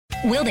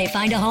Will they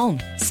find a home?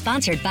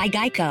 Sponsored by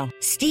Geico.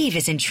 Steve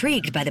is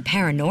intrigued by the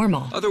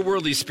paranormal.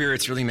 Otherworldly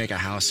spirits really make a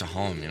house a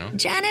home, you know?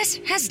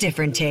 Janice has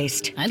different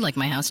taste. I'd like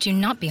my house to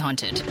not be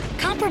haunted.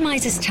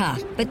 Compromise is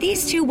tough, but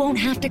these two won't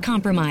have to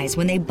compromise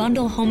when they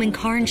bundle home and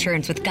car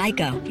insurance with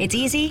Geico. It's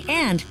easy,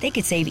 and they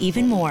could save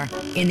even more.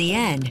 In the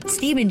end,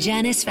 Steve and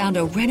Janice found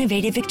a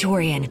renovated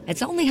Victorian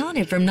that's only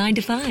haunted from 9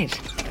 to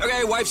 5.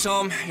 Okay, wife's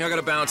home. I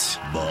gotta bounce.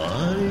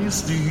 Bye,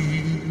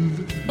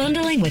 Steve.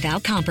 Bundling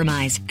without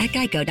compromise at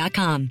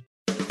geico.com.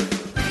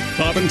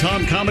 Bob and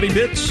Tom Comedy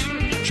Bits?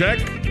 Check.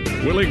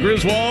 Willie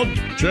Griswold?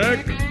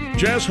 Check.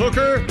 Jess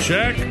Hooker?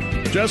 Check.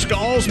 Jessica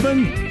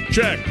Alsman?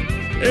 Check.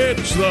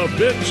 It's the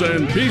Bits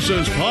and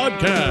Pieces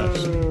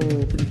Podcast.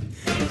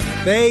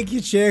 Thank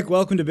you, Chick.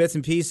 Welcome to Bits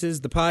and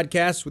Pieces, the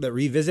podcast that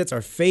revisits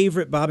our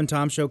favorite Bob and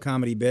Tom Show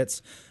comedy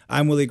bits.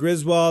 I'm Willie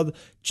Griswold.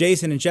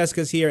 Jason and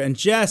Jessica's here, and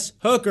Jess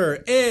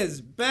Hooker is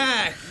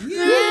back.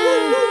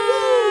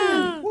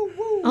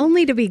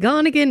 Only to be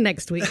gone again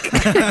next week.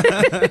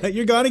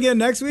 You're gone again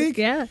next week?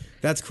 Yeah.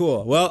 That's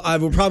cool. Well,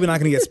 we're probably not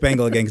going to get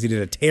Spangle again because he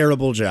did a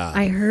terrible job.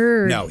 I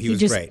heard. No, he was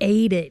just great.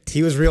 Ate it.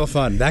 He was real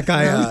fun. That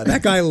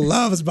guy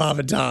loves Bob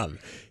and Tom.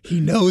 He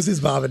knows his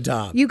Bob and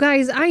Tom. You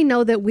guys, I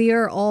know that we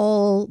are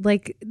all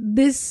like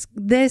this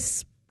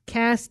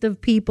cast of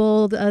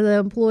people, the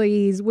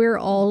employees, we're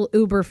all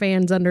Uber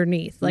fans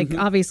underneath. Like,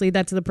 obviously,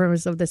 that's the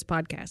premise of this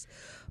podcast.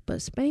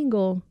 But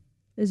Spangle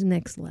is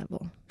next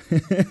level.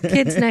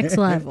 Kid's next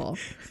level.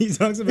 He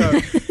talks about,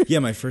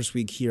 my first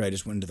week here, I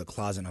just went into the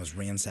closet and I was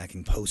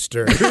ransacking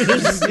posters.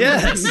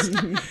 Yes.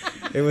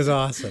 It was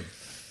awesome.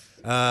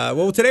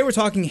 Well, today we're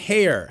talking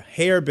hair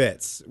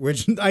bits,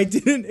 which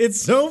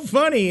it's so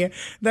funny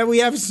that we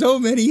have so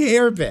many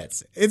hair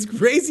bits. It's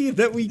crazy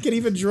that we can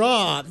even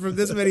draw from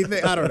this many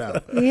things. I don't know.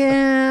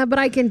 Yeah, but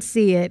I can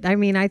see it. I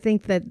mean, I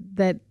think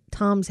that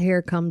Tom's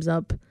hair comes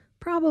up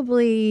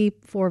probably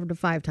 4 to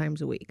 5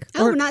 times a week.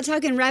 Oh, we're not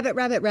talking rabbit.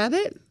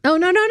 Oh,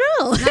 no.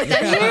 Not that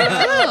hair?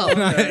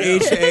 Oh.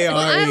 H-A-R-E.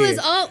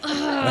 Well,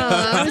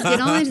 I was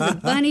getting all into the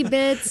bunny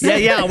bits.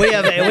 Yeah, we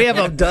have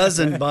a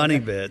dozen bunny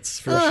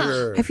bits for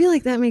sure. I feel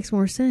like that makes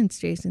more sense,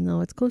 Jason,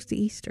 though. It's close to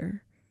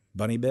Easter.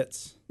 Bunny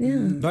bits? Yeah.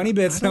 Bunny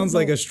bits sounds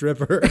like a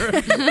stripper. not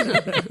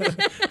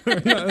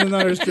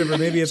a stripper.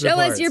 Maybe it's Show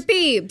us your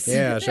peeps.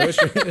 Yeah, show us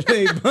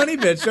hey, bunny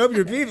bits. Show up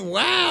your peeps.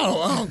 Wow.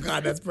 Oh,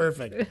 God, that's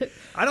perfect.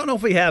 I don't know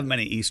if we have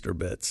many Easter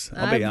bits.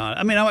 I'll be honest.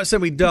 I mean, I won't say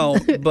we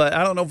don't, but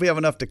I don't know if we have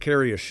enough to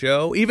carry a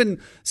show.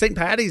 Even St.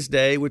 Patty's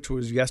Day, which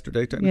was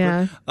yesterday,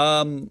 technically.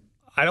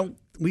 Yeah.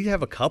 We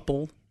have a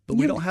couple. But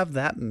we don't have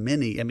that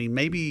many. I mean,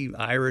 maybe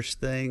Irish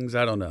things.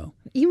 I don't know.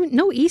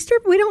 No Easter?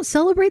 We don't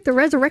celebrate the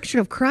resurrection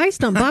of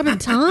Christ on Bob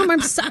and Tom? I'm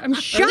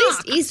shocked. At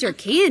least Easter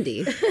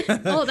candy.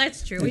 Oh,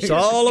 that's true. It's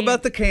all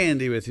about the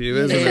candy with you,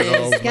 isn't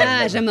it?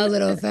 Gosh, I'm a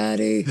little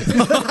fatty.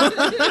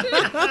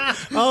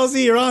 Oh,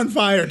 see, you're on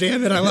fire.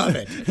 Damn it, I love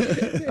it.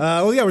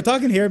 We're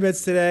talking hair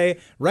bits today.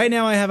 Right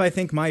now I have, I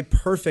think, my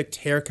perfect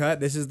haircut.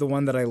 This is the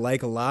one that I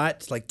like a lot.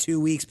 It's like 2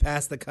 weeks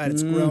past the cut.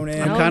 It's grown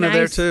in. I'm kind of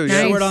there, too.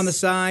 Nice. Short on the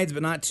sides,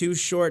 but not too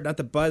short. Not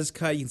the buzz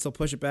cut. You can still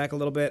push it back a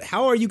little bit.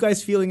 How are you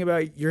guys feeling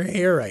about your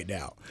hair right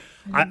now?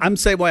 I'm the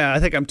same way. I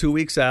think I'm 2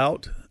 weeks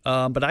out.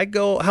 But I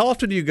go. How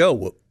often do you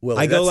go,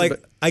 Willie?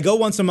 I go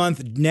once a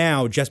month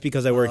now, just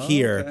because I work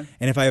here. Okay.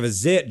 And if I have a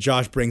zit,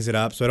 Josh brings it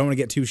up, so I don't want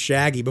to get too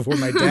shaggy before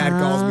my dad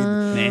calls me.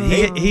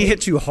 Man, he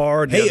hit you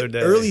hard the other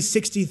day. Early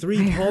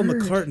 '63, Paul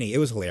McCartney. It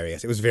was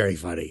hilarious. It was very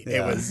funny.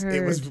 Yeah.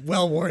 It was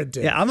well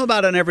warranted. Yeah, I'm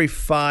about an every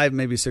 5,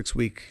 maybe 6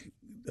 week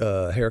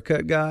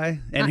haircut guy.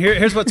 And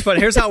here's what's funny.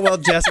 Here's how well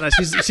Jess and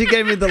she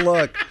gave me the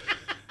look.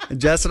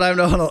 And Jess and I have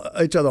known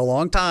each other a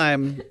long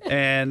time,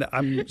 and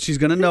she's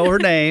going to know her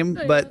name,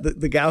 but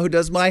the gal who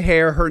does my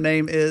hair, her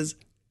name is...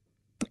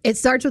 It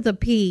starts with a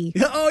P.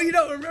 Oh, you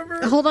don't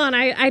remember? Hold on,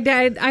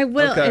 I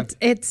will. Okay.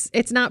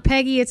 It's not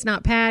Peggy, it's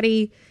not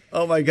Patty.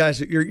 Oh my gosh,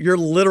 you're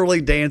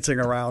literally dancing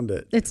around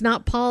it. It's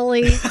not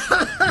Polly.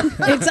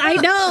 I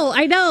know.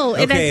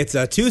 Okay, it's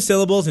 2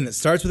 syllables and it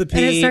starts with a P.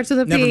 And it starts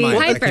with a P. Never mind,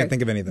 Piper. I can't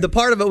think of anything. The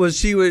part of it was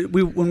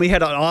when we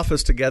had an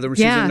office together, when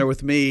she was in there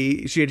with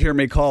me, she'd hear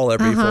me call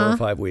every 4 or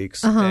 5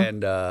 weeks.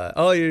 And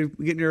you're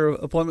getting your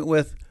appointment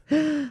with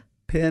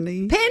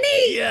Penny?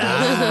 Penny!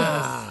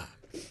 Yeah.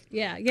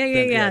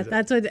 Yeah.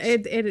 That's what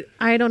it.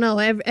 I don't know.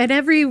 And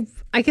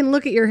I can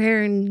look at your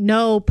hair and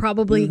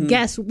probably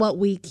guess what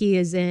week he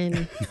is in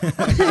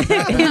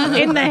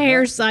in the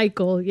hair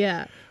cycle.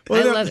 Yeah.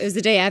 Well, I love it. It was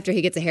the day after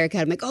he gets a haircut.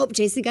 I'm like, oh,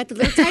 Jason got the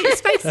little tiny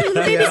spikes, the little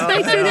baby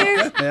spikes in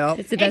there. Yeah.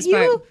 It's the best and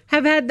part. You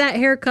have had that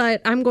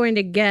haircut, I'm going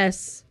to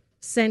guess,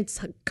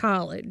 since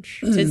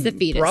college. Since the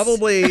fetus.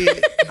 Probably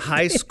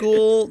high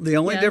school. The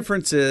only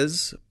difference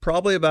is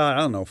probably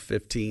about,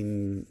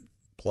 15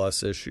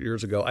 plus-ish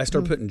years ago, I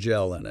started putting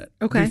gel in it.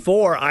 Okay.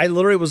 Before, I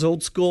literally was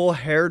old school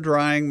hair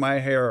drying my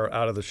hair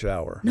out of the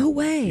shower. No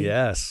way.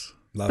 Yes.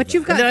 But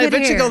you've got and then I good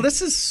eventually hair. go,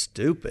 this is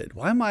stupid.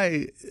 Why am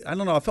I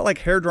don't know. I felt like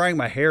hair drying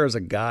my hair as a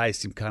guy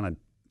seemed kind of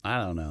I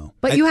don't know.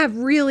 But you have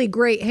really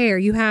great hair.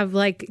 You have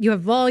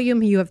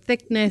volume, you have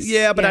thickness.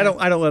 Yeah, but I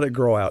don't let it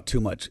grow out too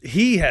much.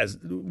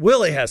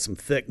 Willie has some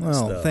thickness.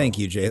 Well, though. thank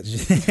you, Jay.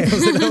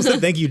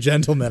 Thank you,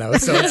 gentlemen. I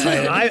was so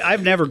excited.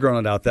 I've never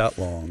grown it out that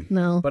long.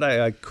 No. But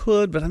I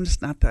could, but I'm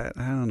just not that.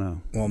 I don't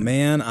know. Well,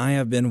 man, I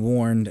have been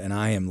warned, and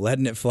I am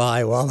letting it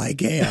fly while I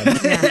can.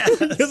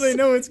 Because I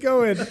know it's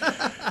going.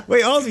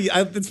 Wait, also,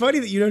 it's funny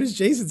that you noticed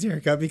Jason's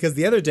haircut, because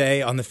the other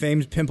day, on the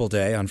famed pimple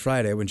day on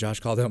Friday, when Josh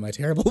called out my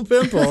terrible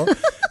pimple,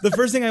 the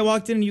first thing I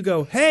walked in and you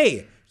go,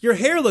 "Hey, your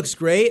hair looks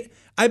great.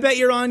 I bet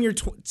you're on your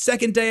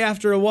second day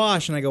after a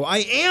wash." And I go, "I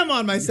am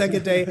on my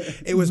second day."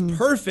 It was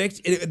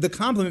perfect. The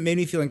compliment made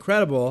me feel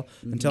incredible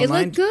until it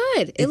looked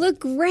good. It looked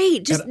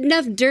great. Just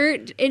enough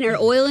dirt or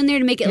oil in there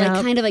to make it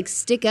kind of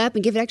stick up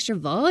and give it extra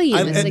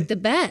volume. It's the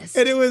best.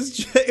 And it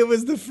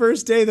was the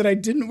first day that I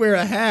didn't wear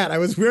a hat. I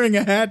was wearing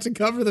a hat to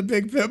cover the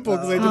big pimple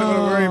because I didn't want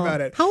to worry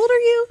about it. How old are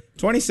you?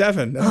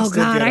 27. Oh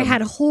God, I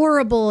had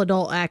horrible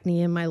adult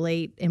acne in my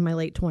late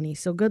 20s.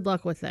 So good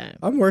luck with that.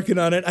 I'm working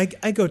on it. I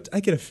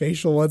get a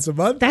facial once a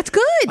month. That's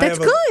good. That's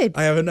good.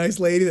 I have a nice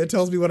lady that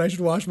tells me what I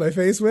should wash my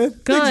face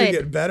with. Good. Things are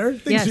getting better.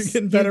 Things are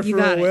getting better for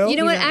a will. You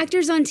know what?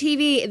 Actors on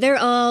TV, they're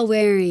all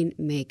wearing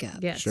makeup.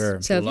 Yes.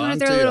 Sure. So if you want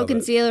to throw a little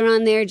concealer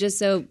on there just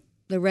so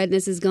the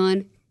redness is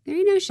gone, there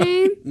ain't no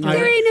shame.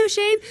 There ain't no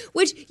shame.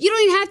 Which you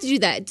don't even have to do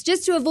that. It's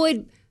just to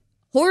avoid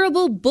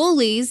horrible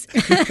bullies,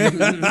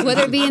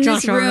 whether it be in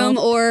this room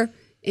or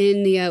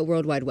in the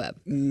World Wide Web.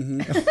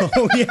 Mm-hmm.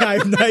 Oh, yeah.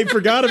 I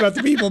forgot about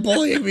the people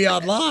bullying me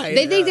online.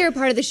 They think they're a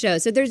part of the show,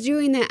 so they're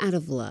doing that out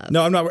of love.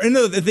 No, I'm not. And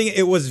the thing,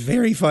 it was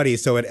very funny,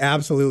 so it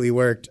absolutely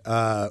worked.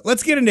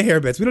 Let's get into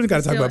hair bits. We don't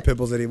got to talk about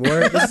pimples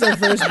anymore. This is our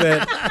first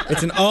bit.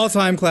 It's an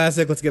all-time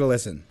classic. Let's get a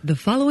listen. The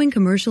following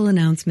commercial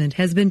announcement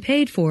has been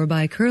paid for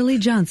by Curly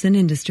Johnson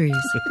Industries.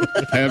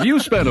 Have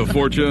you spent a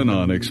fortune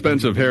on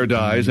expensive hair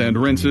dyes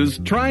and rinses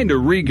trying to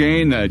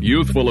regain that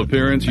youthful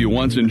appearance you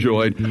once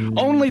enjoyed,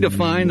 only to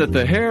find that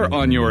the hair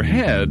on your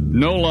head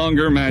no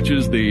longer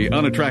matches the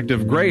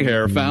unattractive gray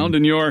hair found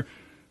in your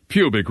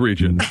pubic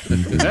region?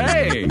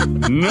 Hey,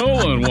 no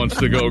one wants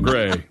to go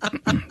gray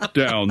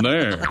down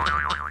there.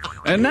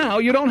 And now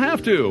you don't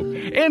have to.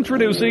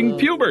 Introducing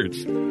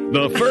Puberts,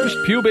 the first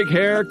pubic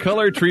hair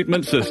color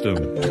treatment system.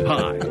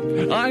 Hi,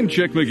 I'm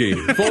Chick McGee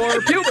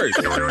for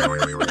Puberts.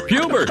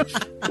 Puberts,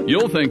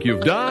 you'll think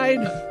you've died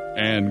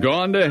and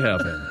gone to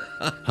heaven.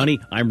 Honey,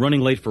 I'm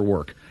running late for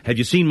work. Have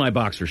you seen my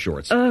boxer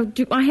shorts?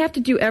 Do I have to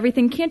do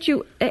everything? Can't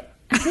you... Hey,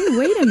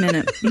 wait a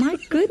minute. My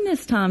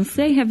goodness, Tom.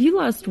 Say, have you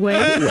lost weight?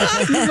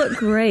 You look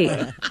great.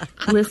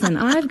 Listen,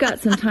 I've got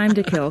some time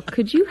to kill.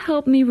 Could you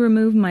help me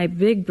remove my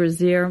big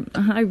brassiere?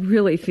 I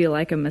really feel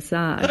like a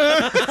massage.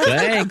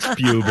 Thanks,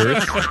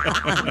 Pubert.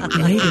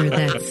 Later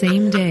that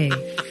same day.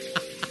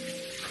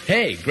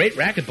 Hey, great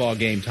racquetball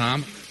game,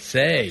 Tom.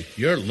 Say,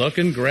 you're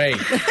looking great.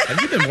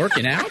 Have you been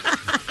working out?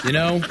 You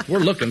know, we're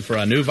looking for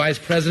a new vice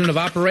president of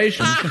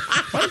operations.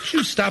 Why don't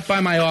you stop by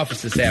my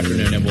office this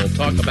afternoon and we'll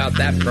talk about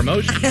that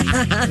promotion?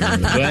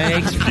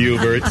 Thanks,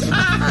 Pubert.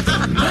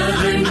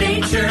 Mother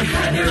Nature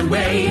had her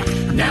way.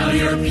 Now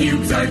your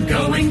pubes are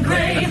going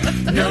gray.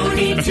 No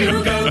need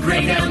to go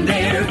gray down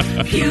there.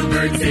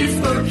 Puberts is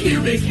for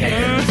pubic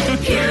hair.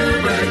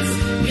 Puberts,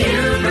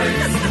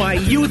 Puberts. My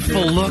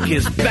youthful look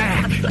is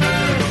back.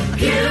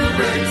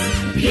 Puberts.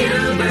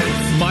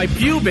 Puberts. My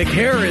pubic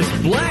hair is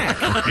black.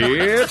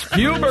 It's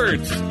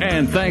Puberts.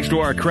 And thanks to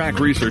our crack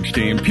research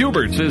team,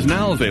 Puberts is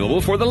now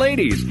available for the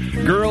ladies.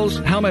 Girls,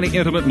 how many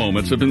intimate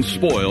moments have been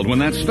spoiled when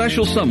that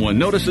special someone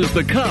notices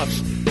the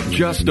cuffs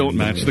just don't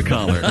match the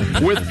collar?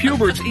 With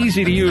Puberts'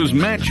 easy-to-use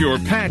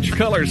match-your-patch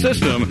color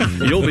system,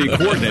 you'll be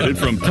coordinated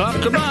from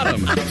top to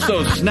bottom.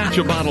 So snatch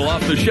a bottle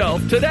off the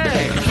shelf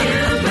today.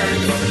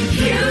 Puberts.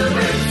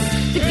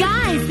 Puberts. The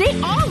guys,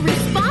 they all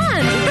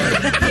respond.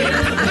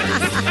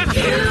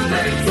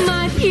 Puberts.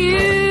 My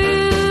pubic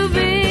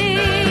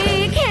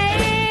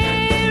hair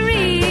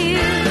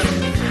is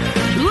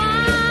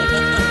blonde.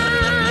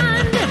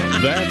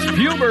 That's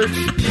Puberts.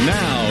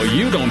 Now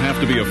you don't have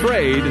to be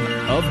afraid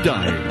of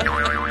dying.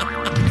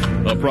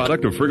 A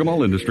product of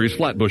Frigamall Industries,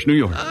 Flatbush, New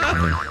York.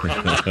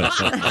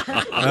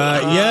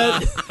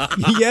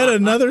 Yet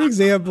another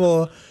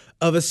example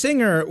of a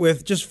singer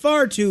with just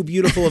far too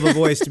beautiful of a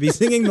voice to be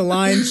singing the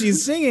line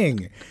she's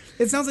singing.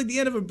 It sounds like the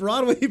end of a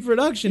Broadway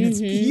production. It's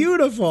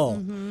beautiful.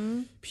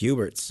 Mm-hmm.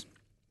 Puberts.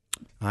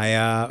 I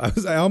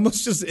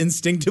almost just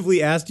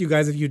instinctively asked you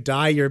guys if you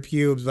dye your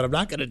pubes, but I'm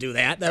not going to do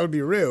that. That would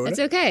be rude. That's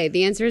okay.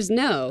 The answer is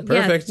no.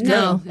 Perfect. Yeah,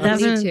 no, I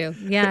don't need to.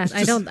 Yeah,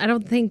 I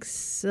don't think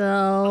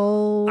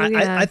so.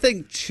 I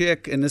think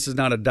Chick, and this is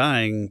not a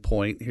dyeing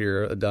point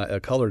here, a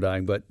color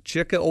dyeing, but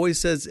Chick always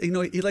says, he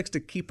likes to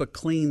keep a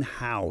clean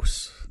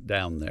house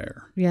down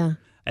there. Yeah.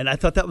 And I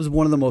thought that was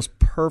one of the most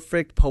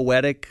perfect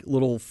poetic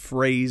little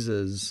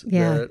phrases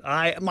that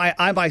I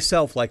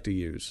myself like to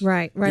use.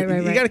 Right.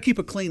 You got to keep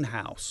a clean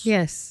house.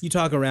 Yes. You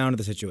talk around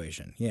the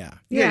situation. Yeah.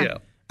 Yeah.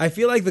 I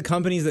feel like the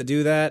companies that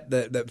do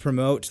that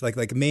promote, like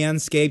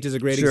Manscaped is a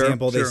great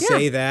example. They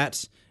say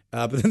that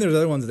But then there's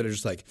other ones that are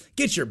just like,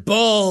 get your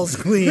balls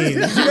clean. Do you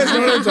guys know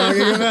what I'm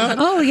talking about?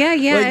 Oh, yeah.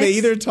 Like they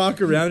either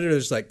talk around it or they're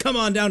just like, come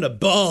on down to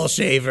ball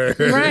shaver.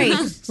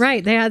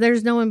 Right.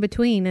 There's no in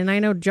between. And I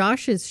know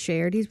Josh has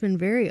shared. He's been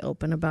very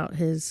open about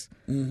his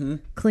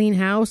clean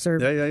house or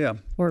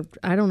or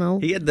I don't know.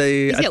 He's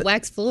got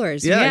wax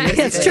floors. Yeah,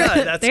 that's true.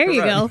 That's there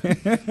you go.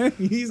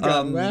 He's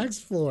got wax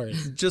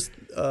floors. Just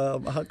how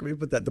can we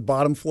put that? The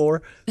bottom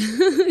floor.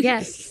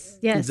 Yes.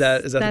 Is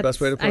that the best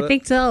way to put it? I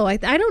think so. I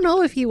don't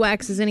know if he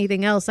waxes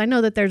anything else. I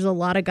know that there's a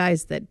lot of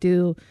guys that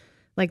do,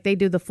 like they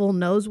do the full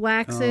nose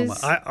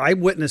waxes. I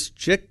witnessed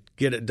Chick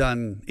get it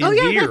done in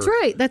here.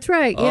 That's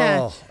right. Yeah.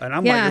 Oh, and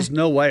I'm like, there's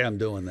no way I'm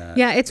doing that.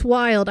 Yeah, it's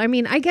wild. I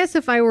mean, I guess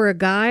if I were a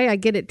guy, I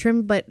get it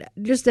trimmed, but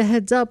just a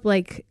heads up,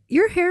 like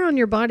your hair on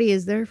your body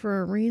is there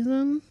for a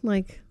reason.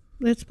 Like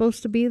it's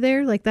supposed to be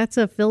there. Like that's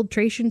a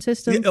filtration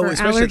system for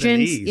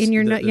allergens in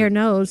your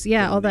nose.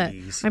 Yeah, all that.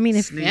 I mean,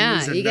 if you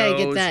got to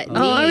get that.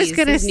 I was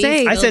gonna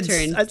say, I said,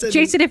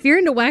 Jason, if you're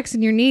into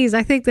waxing your knees,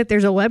 I think that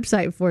there's a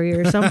website for you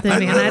or something,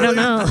 man. I don't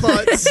know.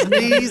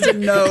 Sneeze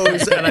and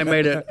nose, and I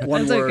made it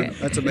one word. Okay.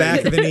 That's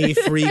amazing.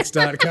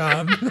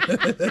 Backthenefreaks.com.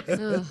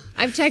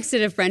 I've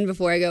texted a friend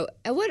before. I go,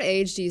 at what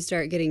age do you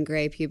start getting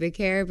gray pubic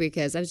hair?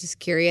 Because I was just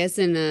curious,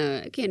 and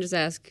I can't just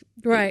ask.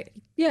 Right.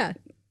 Yeah.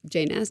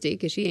 Jay Nasty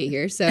because she ain't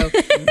here. So I was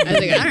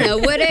like, I don't know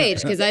what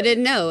age because I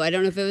didn't know. I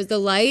don't know if it was the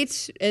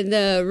light in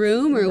the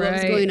room or what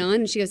was going on.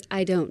 And she goes,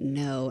 I don't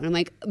know. And I'm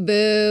like,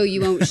 boo, you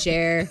won't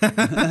share.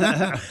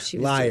 She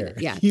was liar.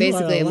 Yeah, You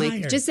basically, are a I'm liar.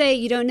 like, just say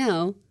you don't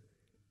know.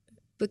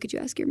 But could you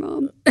ask your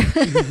mom?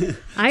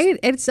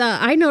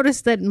 I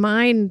noticed that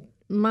my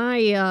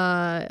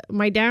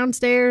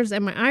downstairs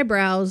and my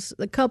eyebrows,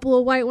 a couple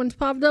of white ones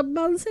popped up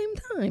about the same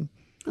time.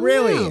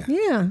 Really? Wow.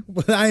 Yeah.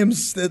 Well, I am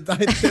so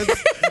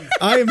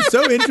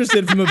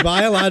interested from a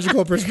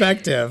biological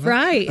perspective.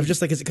 Right. I'm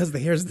just like, is it because the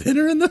hair's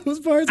thinner in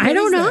those parts? I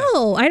don't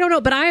know.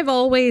 But I've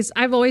always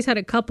had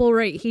a couple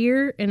right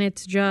here, and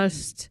it's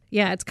just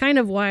it's kind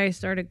of why I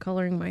started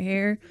coloring my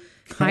hair.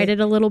 Hide it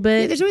a little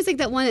bit. Yeah, there's always like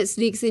that one that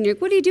sneaks in. You're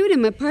like, what are you doing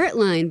in my part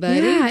line,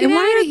 buddy? Yeah, Get and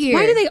out of here.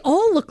 why do they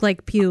all look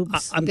like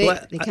pubes? They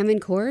come in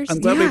coarse.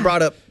 I'm glad we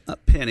brought up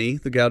Penny,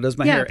 the gal who does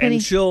my hair, Penny.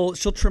 and she'll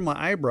trim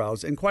my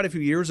eyebrows. And quite a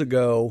few years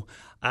ago,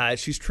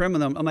 she's trimming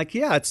them. I'm like,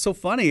 yeah, it's so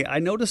funny. I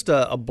noticed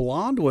a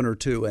blonde one or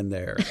two in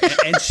there,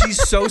 and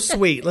she's so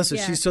sweet. Listen,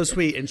 she's so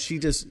sweet, and she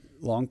just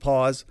long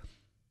pause.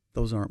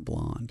 Those aren't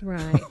blonde.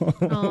 Right.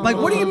 I'm like,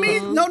 what do you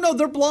mean? No,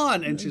 they're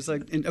blonde. And she's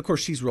like, and of course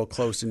she's real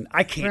close, and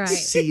I can't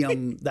see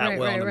them that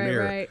well in the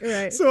mirror.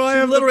 Right. So I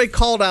have literally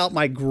called out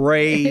my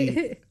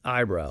gray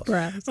eyebrows.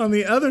 On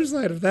the other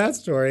side of that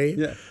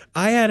story,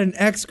 I had an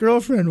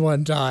ex-girlfriend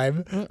one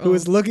time who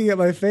was looking at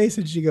my face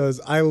and she goes,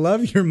 I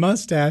love your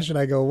mustache. And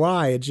I go,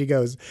 why? And she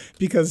goes,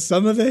 because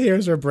some of the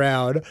hairs are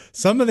brown,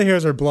 some of the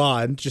hairs are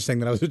blonde, just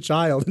saying that I was a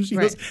child. And she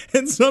goes,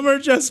 and some are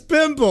just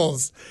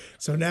pimples.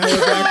 So now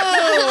we're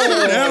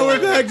back. Now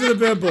we're back to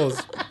the pimples.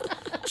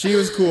 She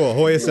was cool.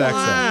 Hoya Saxon.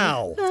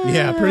 Wow.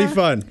 Yeah, pretty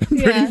fun.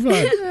 Pretty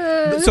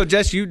fun. So,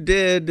 Jess, you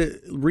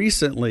did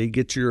recently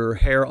get your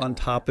hair on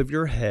top of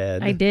your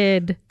head. I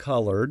did.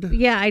 Colored.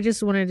 Yeah, I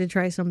just wanted to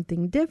try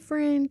something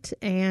different.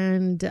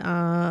 And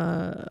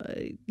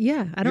I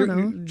don't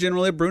know.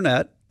 Generally a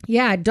brunette.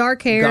 Yeah,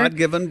 dark hair.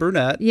 God-given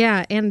brunette.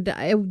 Yeah, and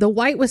the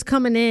white was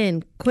coming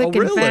in quick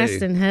and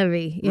fast and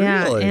heavy.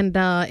 Yeah, Really? and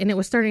it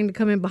was starting to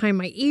come in behind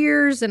my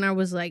ears, and I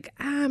was like,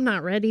 I'm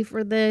not ready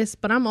for this.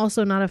 But I'm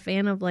also not a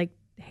fan of like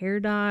hair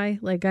dye.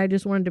 Like I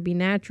just wanted to be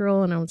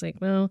natural, and I was like,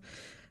 well,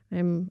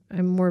 I'm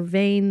more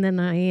vain than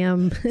I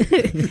am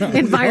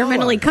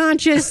environmentally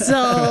conscious.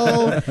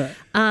 So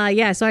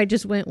so I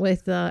just went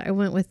with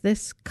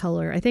this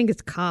color. I think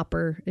it's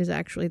copper is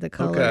actually the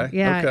color. Okay,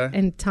 Yeah. okay.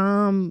 And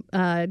Tom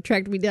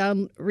tracked me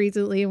down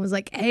recently and was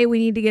like, hey, we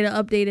need to get an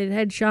updated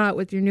headshot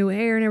with your new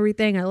hair and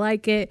everything. I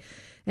like it.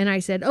 And I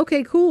said,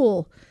 okay,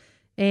 cool.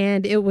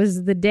 And it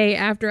was the day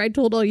after I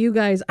told all you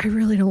guys, I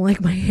really don't like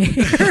my hair.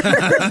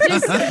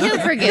 You'll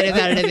forget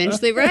about it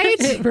eventually,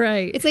 right?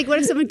 Right. It's like, what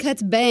if someone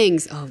cuts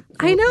bangs? Oh,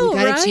 I know, we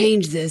gotta right?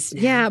 change this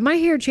now. Yeah, my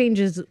hair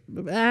changes.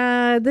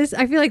 I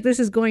feel like this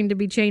is going to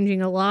be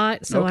changing a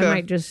lot, so I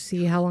might just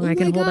see how long I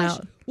can hold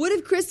out. What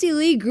if Christy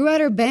Lee grew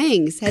out her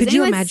bangs? Has Could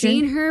you anyone imagine?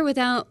 seen her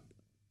without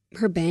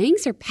her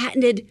bangs? Her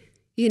patented,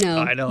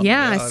 I don't.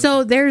 Yeah,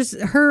 so there's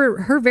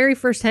her very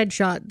first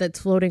headshot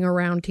that's floating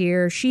around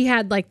here. She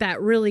had like that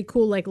really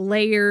cool, like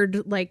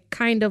layered, like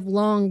kind of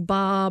long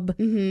bob,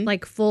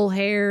 like full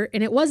hair,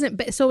 and it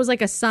wasn't. So it was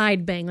like a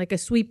side bang, like a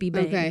sweepy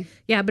bang. Okay.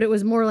 Yeah, but it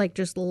was more like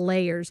just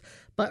layers.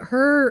 But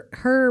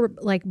her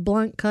like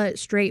blunt cut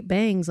straight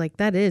bangs, like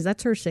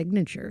that's her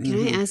signature.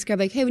 Can I ask her,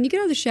 like, hey, when you get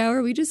out of the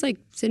shower, will you just like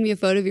send me a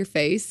photo of your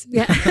face?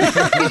 Yeah.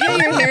 'Cause,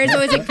 your hair is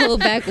always like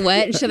pulled back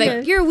wet. And she's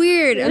like, you're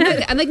weird.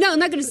 I'm like, no, I'm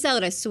not going to sell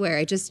it. I swear.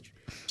 I just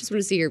want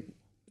to see your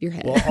your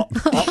head.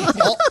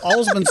 Well,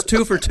 Alsman's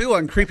 2 for 2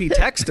 on creepy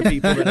text to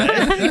people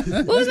today.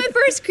 What was my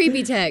first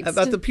creepy text?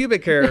 About the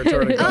pubic hair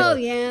turning color. Oh,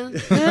 yeah.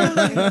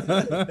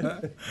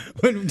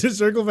 To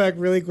circle back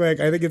really quick,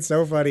 I think it's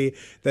so funny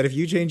that if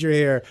you change your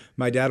hair,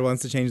 my dad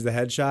wants to change the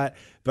headshot.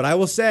 But I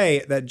will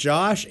say that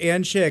Josh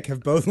and Chick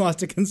have both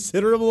lost a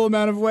considerable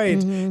amount of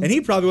weight, and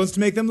he probably wants to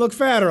make them look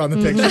fatter on the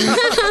pictures.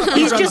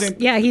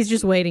 He's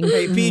just waiting.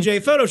 Hey, PJ,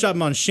 Photoshop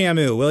him on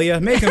Shamu, will you?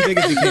 Make him big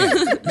as you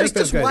can.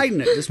 Just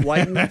widen it. Just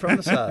widen it from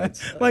the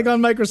sides. Like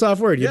on Microsoft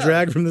Word, you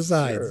drag from the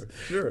sides.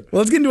 Sure. Well,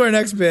 let's get into our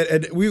next bit.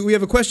 And we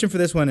have a question for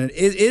this one. And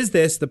is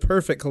this the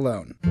perfect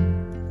cologne?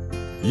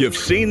 You've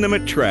seen them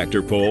at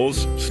tractor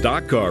pulls,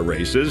 stock car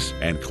races,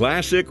 and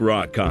classic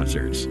rock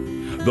concerts.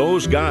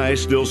 Those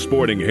guys still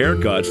sporting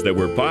haircuts that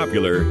were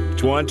popular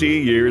 20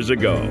 years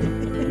ago.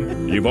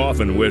 You've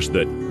often wished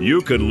that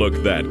you could look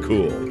that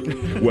cool.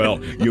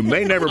 Well, you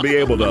may never be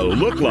able to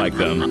look like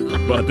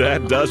them, but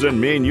that doesn't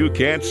mean you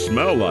can't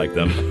smell like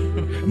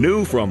them.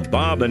 New from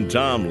Bob and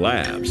Tom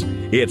Labs,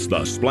 it's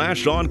the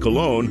splash-on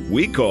cologne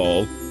we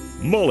call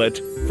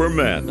Mullet for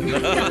Men.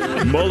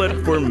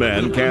 Mullet for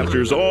Men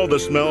captures all the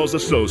smells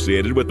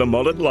associated with the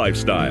mullet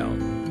lifestyle.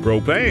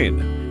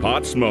 Propane,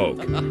 hot smoke,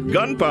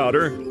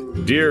 gunpowder,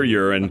 deer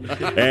urine,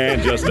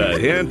 and just a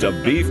hint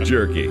of beef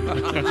jerky.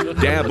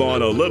 Dab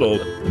on a little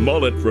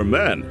Mullet for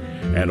Men,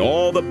 and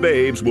all the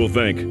babes will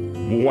think,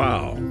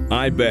 wow,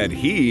 I bet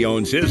he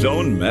owns his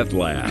own meth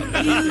lab.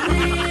 You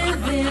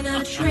live in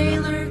a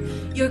trailer,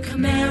 your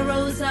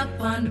Camaro's up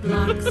on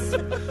blocks.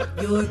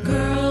 Your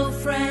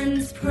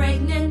girlfriend's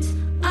pregnant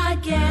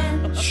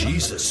again.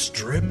 She's a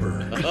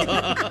stripper.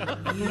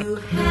 You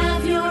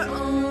have your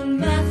own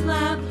meth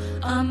lab,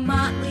 a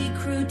Motley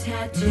Crue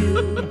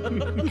tattoo,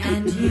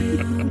 and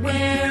you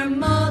wear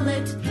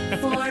mullet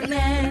for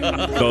men.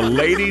 The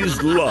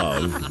ladies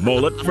love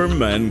Mullet for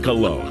Men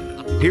cologne.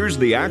 Here's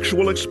the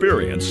actual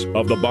experience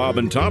of the Bob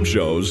and Tom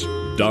Show's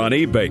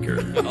Donnie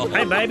Baker.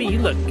 Hey, baby, you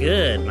look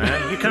good,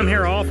 man. You come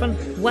here often?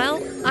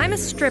 Well, I'm a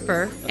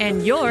stripper,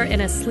 and you're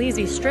in a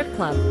sleazy strip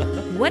club.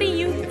 What do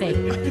you think?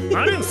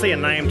 I didn't see a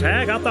name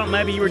tag. I thought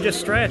maybe you were just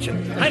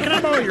stretching. Hey, can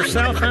I borrow your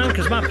cell phone?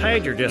 Because my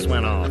pager just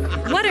went off.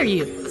 What are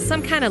you,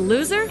 some kind of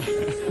loser?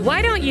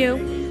 Why don't you...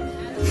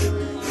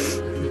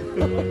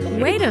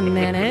 Wait a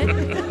minute.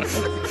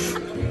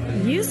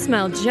 You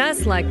smell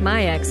just like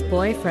my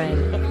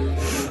ex-boyfriend.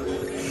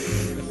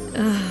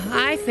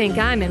 I think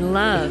I'm in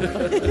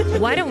love.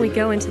 Why don't we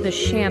go into the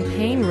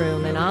champagne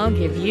room and I'll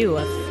give you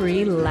a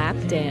free lap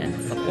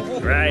dance?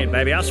 Great,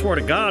 baby. I swear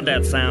to God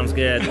that sounds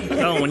good.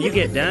 Oh, when you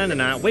get done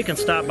tonight, we can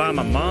stop by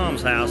my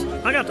mom's house.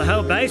 I got the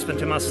whole basement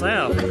to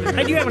myself.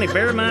 Hey, do you have any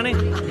beer money?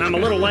 I'm a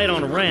little late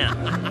on the rent.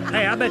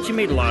 Hey, I bet you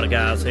meet a lot of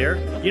guys here.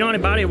 You know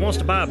anybody who wants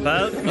to buy a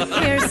boat?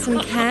 Here's some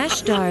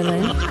cash,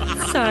 darling.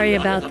 Sorry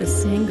about the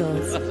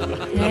singles.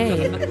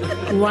 Hey,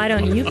 why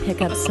don't you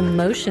pick up some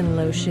motion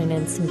lotion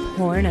and some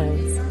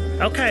pornos?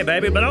 Okay,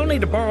 baby, but I'll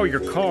need to borrow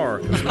your car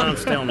because mine's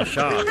still in the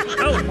shop.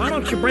 Oh, why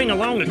don't you bring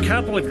along a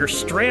couple of your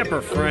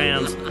stripper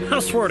friends? I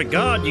swear to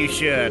God you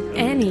should.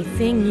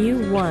 Anything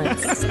you want,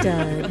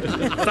 stud.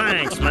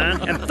 Thanks,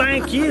 man. And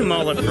thank you,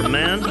 Mullet for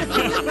Men.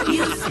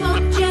 You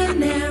smoke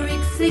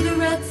generic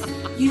cigarettes,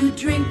 you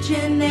drink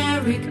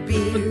generic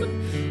beer.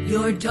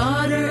 Your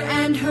daughter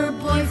and her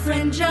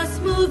boyfriend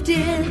just moved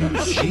in.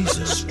 She's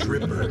a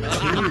stripper,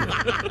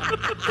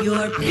 too.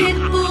 Your pit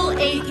bull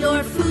ate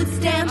your food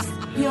stamps.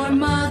 Your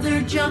mother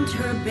jumped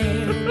her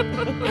bear.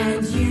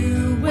 And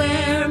you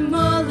wear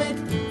mullet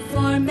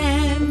for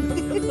men.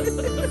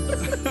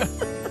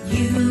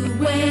 You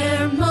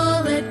wear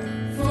mullet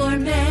for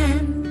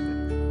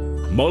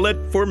men. Mullet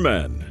for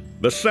Men.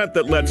 The scent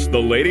that lets the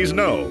ladies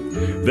know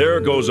there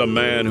goes a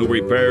man who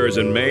repairs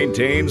and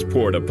maintains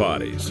porta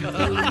potties.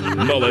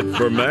 Mullet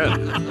for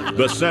Men.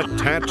 The scent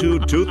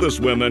tattooed,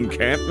 toothless women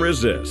can't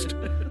resist.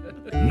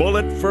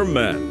 Mullet for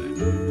Men.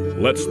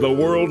 Lets the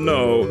world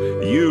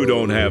know you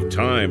don't have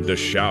time to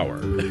shower.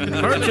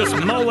 Purchase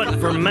Mullet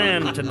for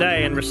Men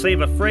today and receive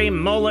a free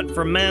Mullet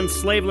for Men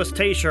sleeveless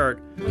t-shirt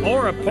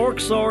or a pork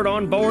sword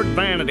on board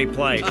vanity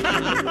plate.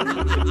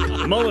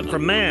 Mullet for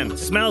Men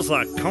smells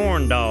like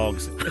corn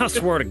dogs. I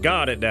swear to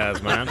God it does,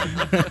 man.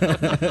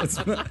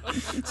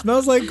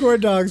 Smells like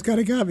corn dogs. Kind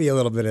of got me a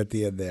little bit at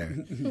the end there.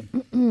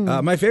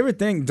 My favorite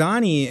thing,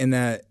 Donnie, in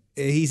that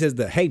he says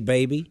the "Hey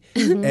baby,"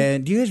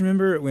 and do you guys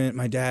remember when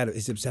my dad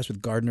is obsessed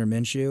with Gardner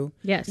Minshew?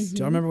 Yes. Do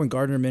you remember when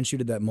Gardner Minshew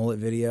did that mullet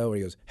video where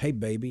he goes, "Hey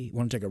baby,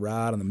 want to take a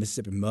ride on the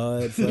Mississippi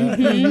mud?" He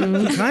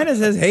kind of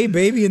says "Hey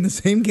baby" in the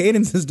same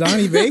cadence as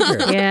Donnie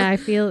Baker. Yeah, I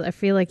feel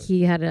like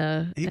he had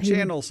He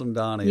channels some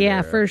Donnie.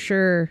 Yeah, there. for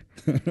sure.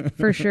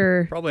 For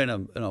sure. Probably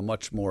in a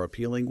much more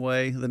appealing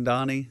way than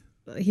Donnie.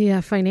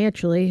 Yeah,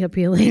 financially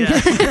appealing.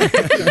 Yeah.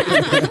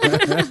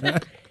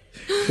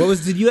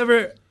 Did you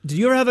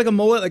ever have like a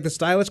mullet, like the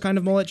stylish kind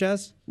of mullet,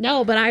 Jess?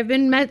 No, but I've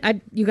been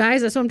you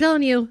guys, that's what I'm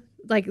telling you.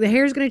 Like the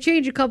hair's going to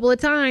change a couple of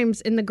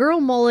times. And the girl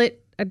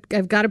mullet,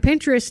 I've got a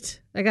Pinterest.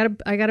 I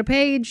got a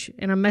page,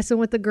 and I'm messing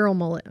with the girl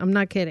mullet. I'm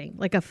not kidding.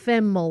 Like a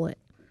femme mullet.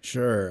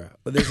 Sure.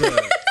 But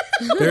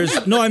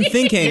I'm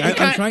thinking.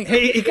 I'm trying.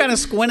 He kind of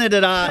squinted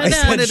his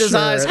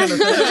eyes. Kind of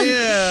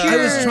yeah. I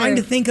was trying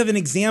to think of an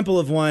example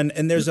of one,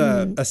 and there's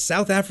a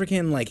South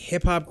African like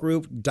hip hop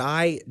group,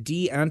 Die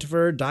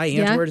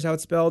Antwoord is how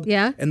it's spelled.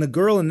 Yeah. And the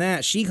girl in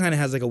that, she kind of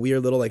has like a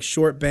weird little like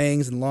short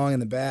bangs and long in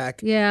the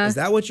back. Yeah. Is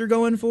that what you're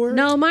going for?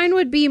 No, mine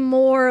would be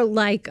more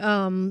like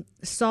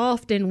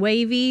soft and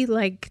wavy,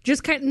 like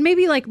just kind of,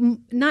 maybe like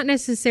not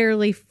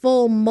necessarily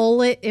full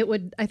mullet.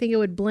 I think it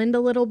would blend a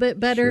little bit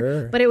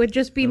better, but it would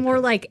just be more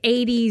like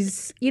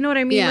 80s. You know what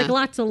I mean? Yeah. Like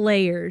lots of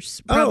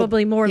layers,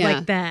 probably more Yeah.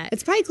 like that.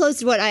 It's probably close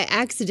to what I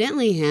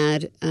accidentally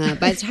had.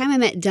 By the time I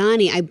met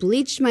Donnie, I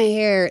bleached my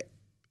hair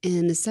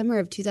in the summer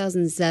of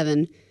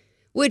 2007,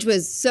 which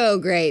was so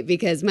great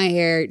because my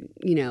hair,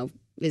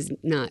 is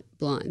not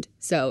blonde.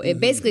 So it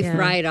basically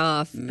fried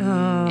off. And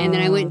then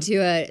I went to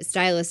a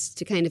stylist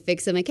to kind of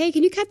fix it. I'm like, hey,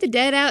 can you cut the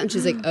dead out? And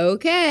she's like,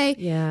 okay.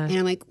 Yeah. And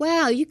I'm like,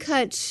 wow, you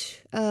cut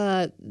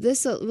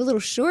this a little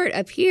short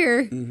up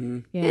here.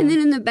 Yeah. And then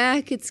in the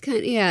back, it's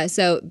kind of,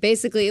 So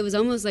basically, it was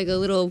almost like a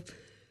little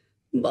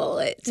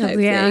mullet type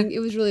thing. It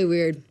was really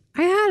weird.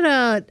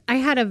 I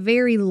had a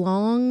very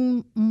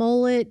long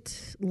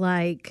mullet,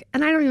 like,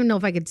 and I don't even know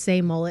if I could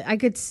say mullet. I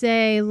could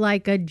say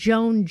like a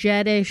Joan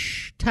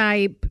Jettish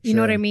type. You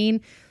know what I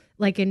mean?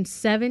 Like in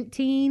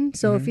 17.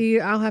 So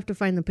I'll have to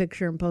find the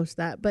picture and post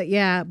that. But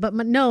yeah,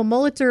 no,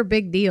 mullets are a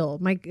big deal.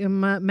 My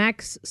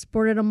Max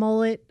sported a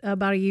mullet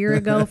about a year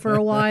ago for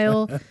a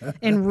while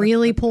and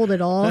really pulled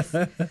it off.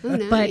 Oh,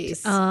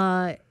 nice.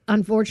 But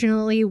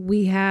unfortunately,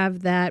 we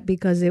have that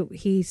because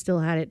he still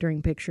had it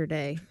during picture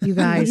day. You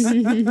guys,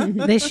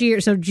 this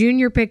year. So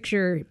junior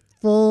picture,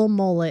 full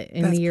mullet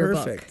in the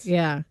yearbook. Perfect.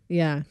 Yeah.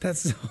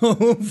 That's so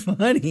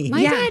funny.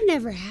 My dad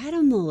never had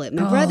a mullet.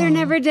 My brother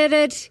never did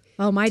it.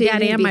 Oh, my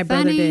dad and my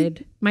brother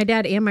did. My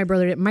dad and my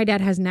brother did. My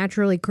dad has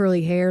naturally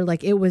curly hair.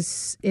 Like it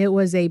was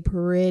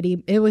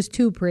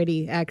too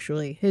pretty,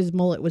 actually. His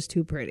mullet was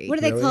too pretty. What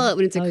do they call it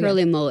when it's a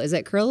curly mullet? Is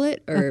that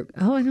curlet or?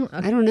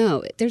 I don't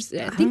know.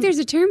 I think there's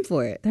a term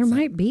for it. There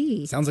might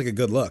be. Sounds like a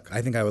good look.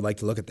 I think I would like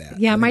to look at that.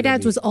 Yeah, my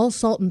dad's was all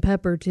salt and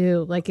pepper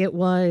too. Like it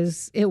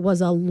was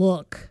a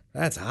look.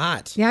 That's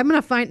hot. Yeah,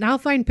 I'll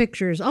find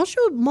pictures. I'll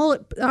show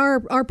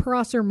our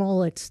Prosser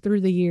mullets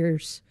through the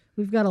years.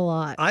 We've got a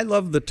lot. I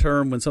love the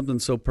term when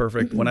something's so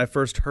perfect. When I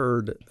first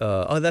heard,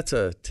 that's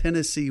a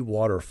Tennessee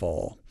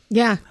waterfall.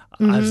 Yeah.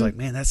 I was like,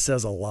 man, that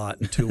says a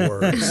lot in 2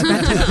 words.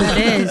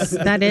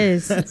 That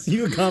is.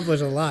 You accomplish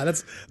a lot.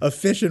 That's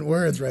efficient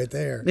words right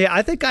there. Yeah,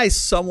 I think I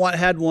somewhat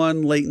had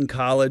one late in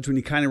college when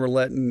you kind of were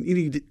letting,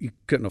 you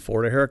couldn't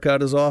afford a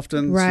haircut as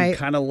often. Right. So you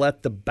kind of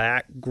let the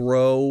back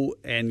grow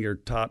and your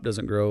top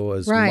doesn't grow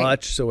as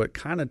much. So it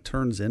kind of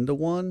turns into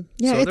one.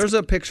 Yeah, so there's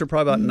a picture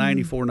probably about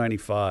 94,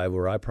 95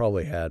 where I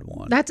probably had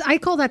one. I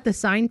call that the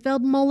Seinfeld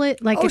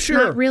mullet. Like it's sure.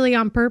 not really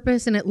on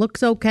purpose and it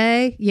looks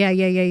okay. Yeah.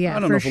 I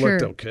don't know if sure.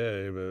 it looked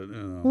okay, but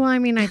Well, I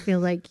mean, I feel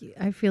like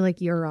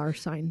you're our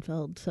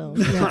Seinfeld, so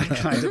yeah. I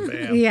kind of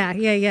am.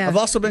 Yeah. I've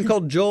also been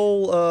called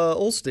Joel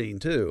Olstein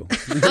too.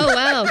 Oh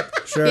wow!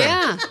 Sure.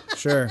 Yeah.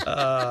 Sure.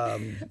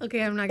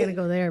 Okay, I'm not gonna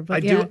go there,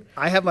 but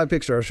I have my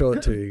picture. I'll show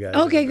it to you guys.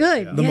 Okay,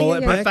 good. The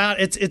mullet. I found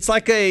it's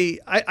like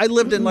I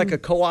lived in like a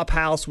co-op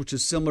house, which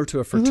is similar to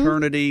a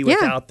fraternity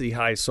without the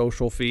high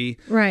social fee.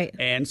 Right.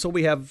 And so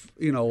we have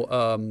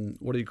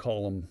what do you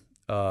call them?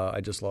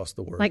 I just lost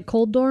the word. Like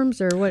cold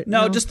dorms or what?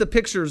 No, just the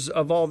pictures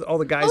of all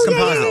the guys.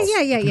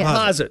 Oh, yeah.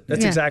 Composite.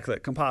 That's exactly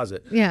it.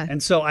 Composite. Yeah.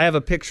 And so I have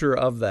a picture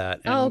of that.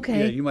 And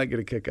okay. Yeah, you might get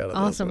a kick out of that.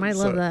 Awesome. I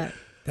love that.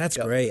 That's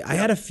great. I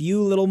had a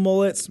few little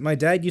mullets. My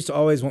dad used to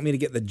always want me to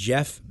get the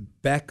Jeff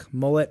Beck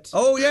mullet.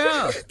 Oh,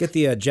 yeah. Get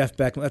the Jeff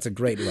Beck. That's a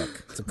great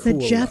look. It's a cool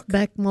look. The Jeff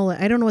Beck mullet.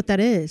 I don't know what that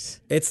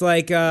is. It's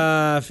like,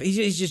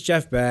 he's just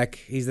Jeff Beck.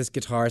 He's this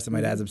guitarist that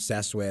my dad's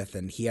obsessed with,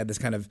 and he had this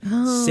kind of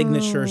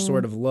signature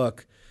sort of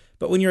look.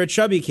 But when you're a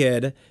chubby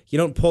kid, you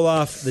don't pull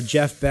off the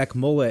Jeff Beck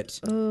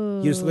mullet.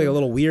 You just look like a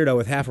little weirdo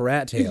with half a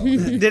rat tail.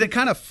 Did it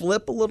kind of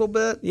flip a little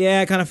bit?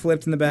 Yeah, it kind of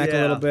flipped in the back a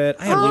little bit.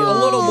 I had a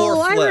little more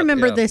flip. I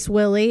remember this,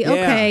 Willie. Yeah.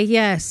 Okay,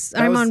 yes.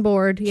 I'm on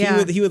board.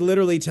 Yeah. He would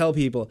literally tell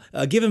people,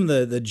 give him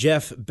the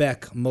Jeff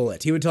Beck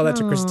mullet. He would tell that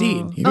to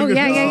Christine.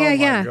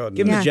 Yeah.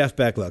 Give him the Jeff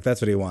Beck look. That's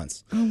what he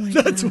wants. Oh my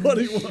That's what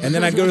he wants. And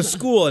then I'd go to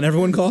school and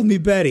everyone called me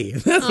Betty.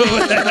 That's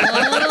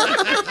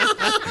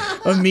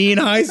a mean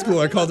high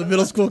schooler called the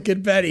middle school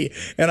kid Betty,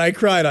 and I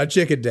cried on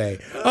Chicken Day.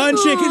 On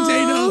Chicken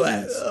Day, no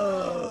less.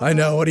 I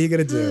know. What are you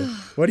going to do?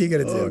 What are you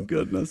going to do? Oh,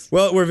 goodness.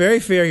 Well, we're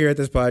very fair here at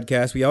this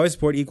podcast. We always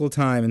support equal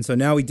time, and so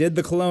now we did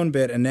the cologne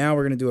bit, and now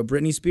we're going to do a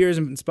Britney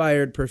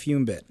Spears-inspired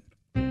perfume bit.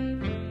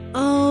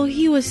 Oh,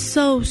 he was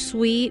so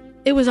sweet.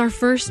 It was our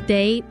first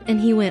date, and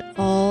he went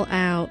all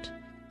out.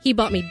 He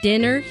bought me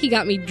dinner, he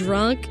got me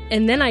drunk,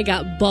 and then I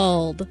got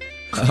bald.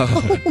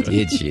 Oh,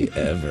 did you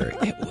ever?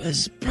 It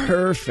was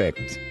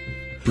perfect.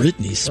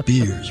 Britney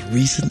Spears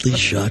recently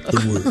shocked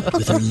the world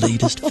with her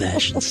latest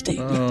fashion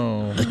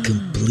statement, a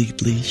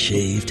completely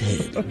shaved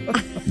head.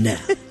 Now,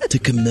 to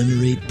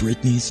commemorate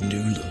Britney's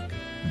new look,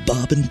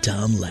 Bob and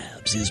Tom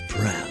Labs is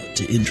proud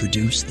to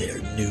introduce their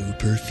new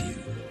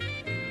perfume,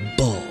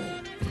 Bald.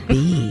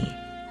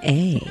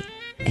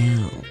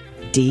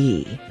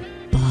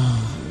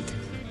 Bald.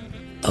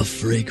 A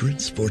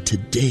fragrance for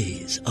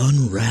today's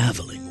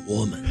unraveling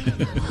woman.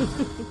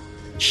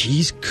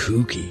 She's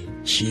kooky,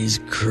 she's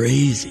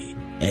crazy,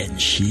 and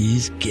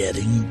she's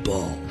getting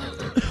bald.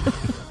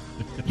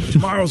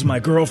 Tomorrow's my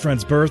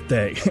girlfriend's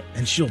birthday,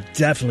 and she'll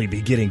definitely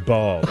be getting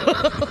bald.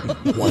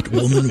 What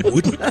woman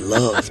wouldn't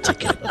love to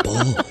get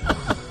bald?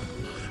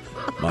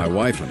 My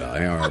wife and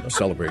I are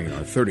celebrating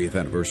our 30th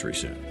anniversary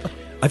soon.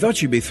 I thought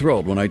she'd be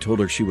thrilled when I told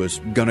her she was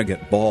gonna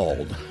get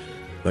bald,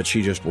 but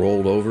she just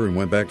rolled over and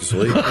went back to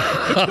sleep.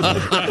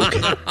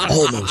 Okay,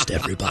 almost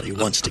everybody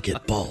wants to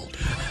get bald.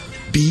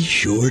 Be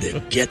sure to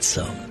get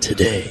some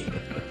today.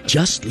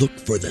 Just look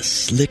for the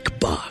Slick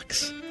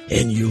Box,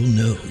 and you'll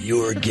know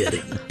you're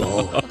getting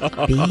bald.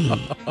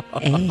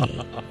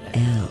 B-A-L-D.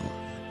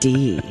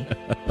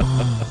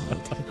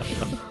 Bald.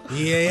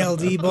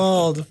 B-A-L-D,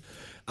 bald.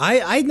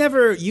 I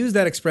never used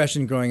that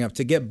expression growing up.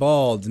 To get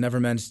bald never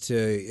meant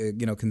to,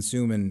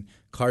 consume in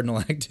cardinal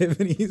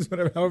activities,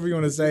 whatever, however you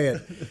want to say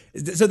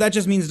it. So that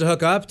just means to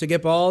hook up, to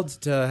get bald,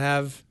 to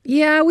have...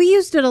 Yeah, we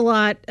used it a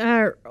lot.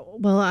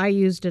 I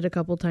used it a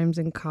couple times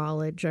in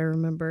college, I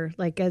remember.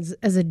 Like, as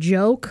a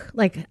joke.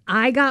 Like,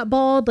 I got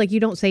bald. Like, you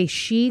don't say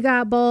she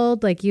got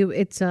bald. Like,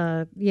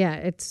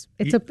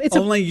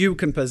 only you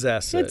can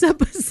possess it. It's a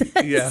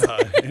possession. Yeah.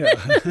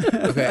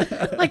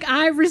 Okay. Like,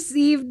 I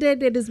received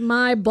it. It is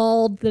my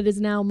bald that is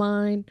now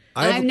mine.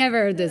 I've never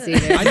heard this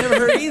either. I never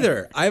heard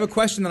either. I have a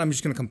question that I'm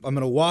going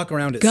to walk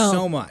around it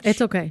so much.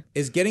 It's okay.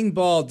 Is getting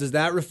bald, does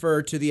that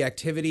refer to the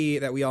activity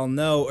that we all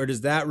know, or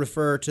does that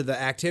refer to the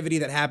activity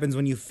that happens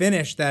when you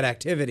finish that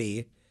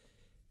activity?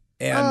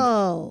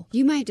 And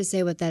you might have to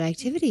say what that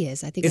activity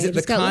is. I think is I it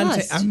just the got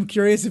content? lost. I'm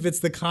curious if it's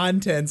the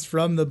contents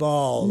from the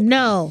ball.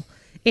 No.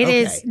 It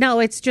Okay. is no.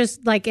 It's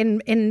just like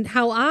in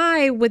how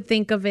I would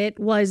think of it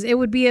was it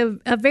would be a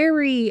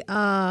very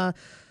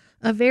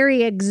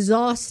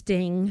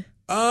exhausting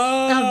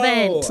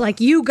event. Like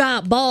you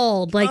got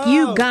bald. Like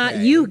you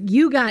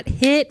got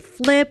hit,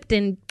 flipped,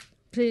 and.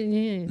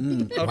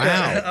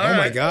 Wow! Oh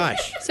my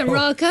gosh! Some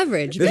raw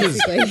coverage, This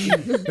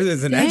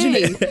is an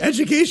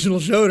educational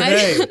show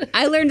today.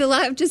 I learned a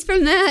lot just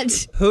from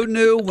that. Who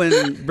knew when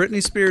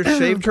Britney Spears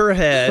shaved her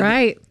head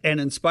Right.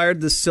 and inspired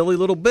this silly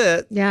little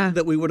bit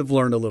that we would have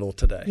learned a little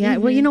today? Yeah,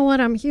 well, you know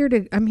what? I'm here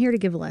to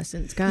give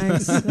lessons,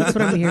 guys. That's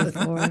what I'm here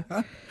for.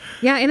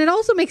 Yeah, and it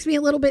also makes me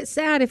a little bit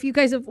sad. If you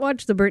guys have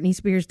watched the Britney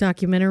Spears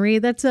documentary,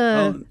 that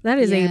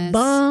is a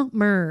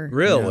bummer.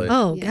 Really?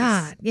 Oh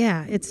God,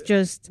 yeah. It's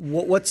just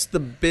What's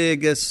the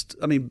biggest?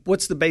 I mean,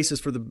 what's the basis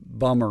for the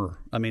bummer?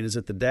 I mean, is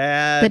it the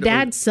dad? the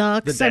dad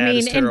sucks. The dad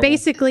is and terrible?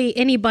 basically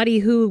anybody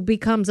who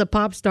becomes a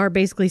pop star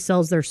basically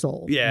sells their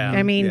soul. Yeah.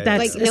 I mean Yeah,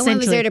 that's Like no one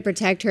was there essentially- to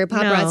protect her.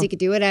 Paparazzi could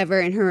do whatever,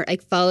 and her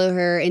follow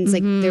her, and it's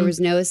like there was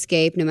no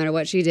escape, no matter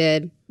what she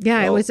did.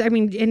 Yeah, it was. I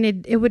mean, and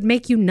it would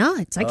make you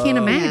nuts. I can't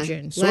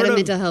imagine. A lot of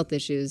mental health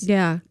issues.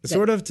 Yeah.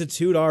 Sort of to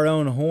toot our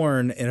own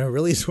horn in a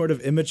really sort of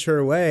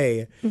immature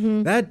way.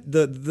 Mm-hmm.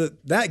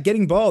 That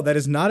getting bald, that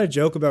is not a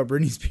joke about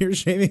Britney Spears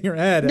shaving her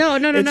head. No.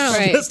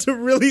 It's just a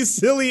really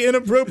silly,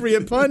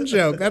 inappropriate pun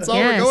joke. That's all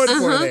we're going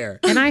for there.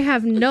 And I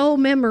have no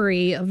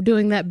memory of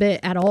doing that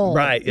bit at all.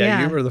 Right.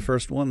 Yeah, you were the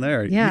first one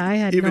there. Yeah, I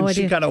had even no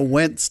she idea. kind of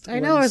winced. I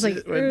know. I was like,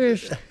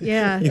 "Ugh."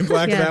 Yeah. You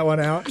blacked yeah. that one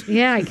out?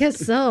 Yeah, I guess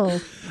so.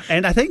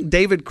 And I think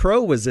David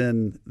Crow was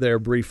in there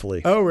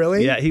briefly. Oh,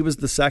 really? Yeah, he was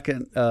the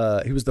second.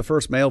 He was the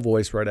first male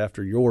voice right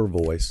after your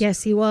voice.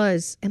 Yes, he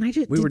was. And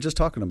We were just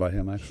talking about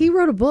him. Actually. He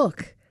wrote a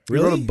book. He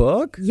wrote a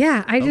book?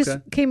 Yeah, I just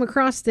Okay. came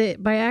across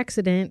it by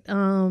accident.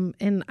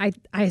 And I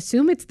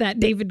assume it's that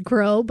David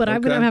Crow, but I'm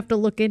Okay. gonna have to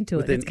look into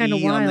With it. It's an kind of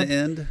E on wild. the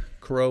end.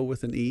 Crow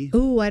with an E.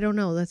 Ooh, I don't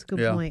know. That's a good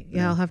Yeah, point.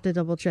 Yeah, I'll have to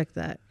double check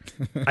that.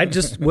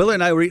 Willie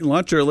and I were eating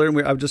lunch earlier,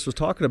 and I just was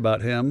talking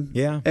about him.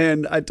 Yeah.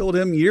 And I told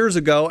him years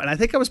ago, and I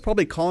think I was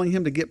probably calling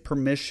him to get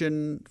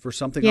permission for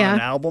something Yeah. on an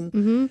album.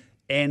 Mm-hmm.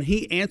 And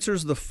he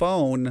answers the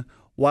phone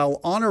while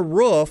on a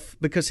roof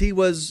because he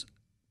was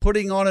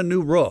putting on a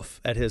new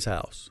roof at his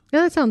house.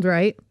 Yeah, that sounds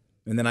right.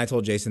 And then I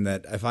told Jason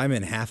that if I'm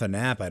in half a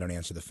nap, I don't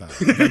answer the phone.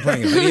 If I'm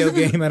playing a video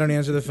game, I don't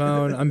answer the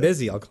phone. I'm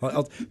busy.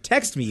 I'll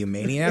text me, you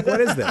maniac.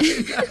 What is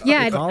this?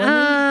 Yeah. You calling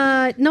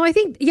me? No, I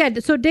think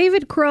So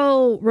David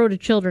Crow wrote a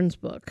children's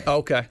book.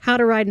 Okay. How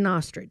to Ride an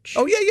Ostrich.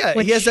 Oh, yeah.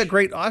 Which- he has that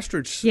great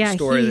ostrich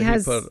story he that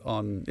has- he put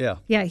on. Yeah.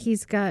 Yeah, he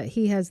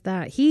has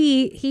that.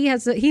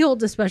 He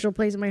holds a special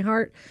place in my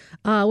heart.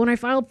 When I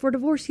filed for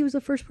divorce, he was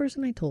the first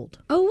person I told.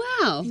 Oh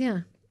wow. Yeah.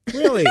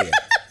 Really?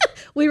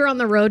 We were on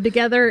the road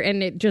together,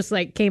 and it just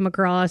came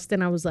across,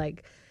 and I was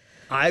like,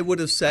 I would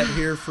have sat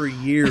here for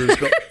years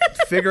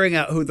figuring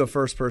out who the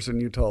first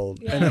person you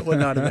told, and it would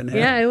not have been him.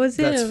 yeah, it was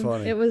him. That's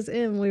funny. It was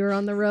him. We were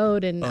on the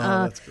road, and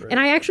that's great. and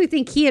I actually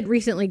think he had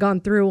recently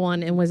gone through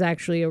one and was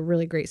actually a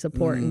really great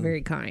support and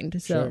very kind.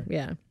 So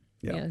Sure.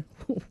 yeah.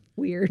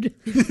 Weird.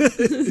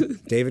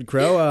 David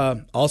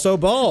Crow, also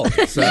bald.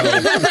 So look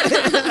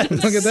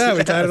at that.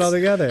 We tied it all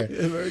together.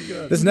 Very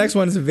good. This next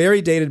one is a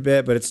very dated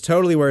bit, but it's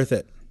totally worth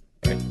it.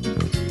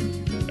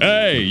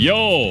 Hey,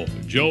 yo,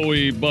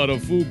 Joey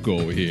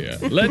Buttafuoco here.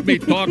 Let me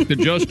talk to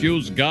just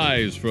you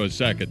guys for a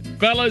second.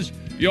 Fellas,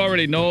 you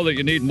already know that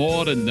you need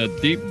more than a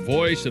deep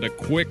voice and a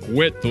quick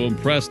wit to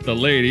impress the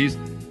ladies.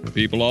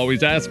 People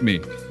always ask me,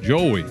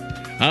 Joey,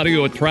 how do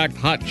you attract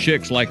hot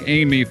chicks like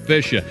Amy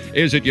Fisher?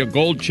 Is it your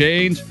gold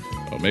chains?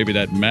 Or maybe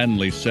that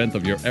manly scent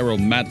of your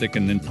aromatic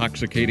and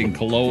intoxicating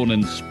cologne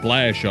and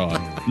splash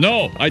on?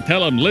 No, I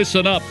tell them,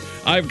 listen up.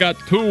 I've got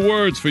 2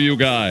 words for you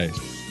guys.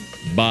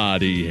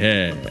 Body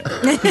hair.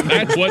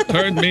 That's what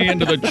turned me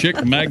into the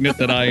chick magnet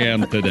that I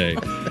am today.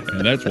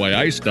 And that's why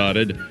I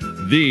started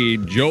the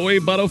Joey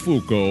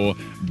Buttafuoco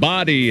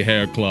Body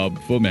Hair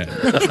Club for Men.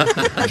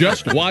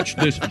 Just watch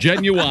this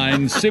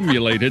genuine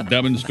simulated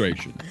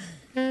demonstration.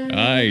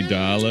 Hi,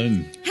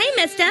 darling. Hey,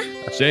 mister.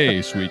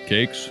 Say, sweet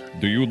cakes,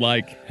 do you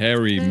like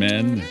hairy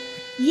men?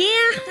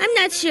 Yeah, I'm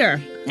not sure.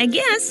 I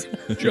guess.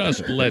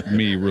 Just let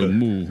me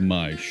remove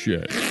my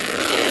shirt.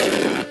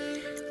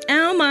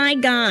 Oh, my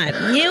God.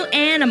 You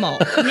animal.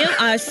 You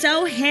are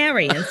so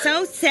hairy and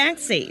so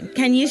sexy.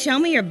 Can you show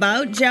me your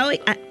boat, Joey?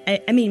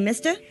 I mean,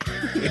 mister?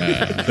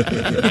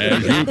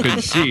 As you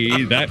can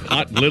see, that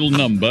hot little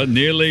number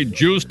nearly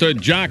juiced her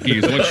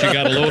jockeys when she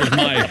got a load of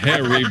my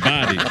hairy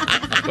body.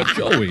 But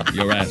Joey,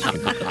 you're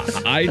asking,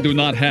 I do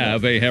not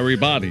have a hairy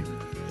body.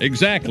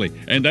 Exactly,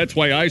 and that's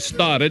why I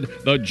started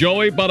the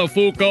Joey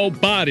Buttafuoco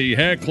Body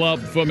Hair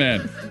Club for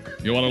Men.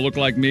 You want to look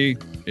like me?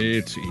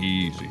 It's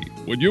easy.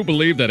 Would you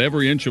believe that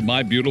every inch of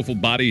my beautiful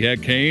body hair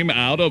came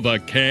out of a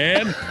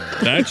can?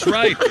 That's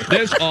right.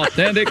 This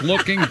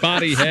authentic-looking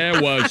body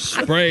hair was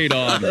sprayed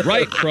on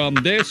right from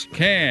this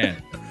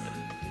can.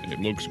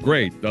 It looks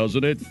great,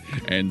 doesn't it?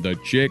 And the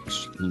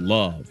chicks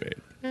love it.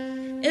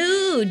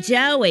 Ooh,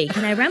 Joey,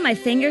 can I run my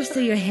fingers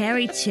through your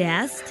hairy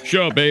chest?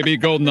 Sure, baby,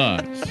 go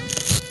nuts.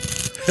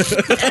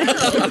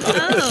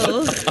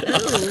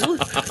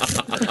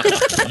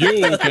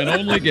 You can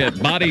only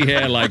get body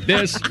hair like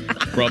this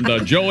from the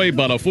Joey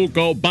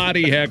Buttafuoco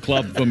Body Hair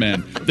Club for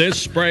Men. This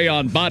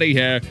spray-on body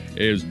hair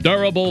is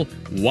durable,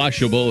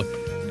 washable,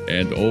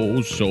 and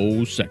oh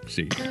so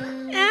sexy.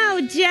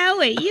 Oh,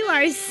 Joey, you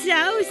are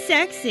so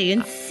sexy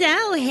and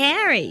so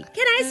hairy.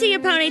 Can I see your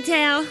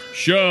ponytail?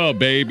 Sure,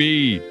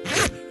 baby.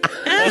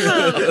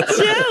 Oh,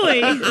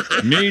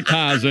 Joey. Me,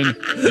 Tarzan.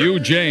 You,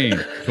 Jane.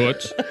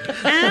 Toots.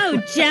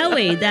 Oh,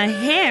 Joey, the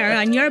hair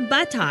on your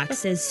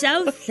buttocks is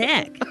so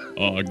thick.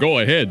 Go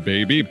ahead,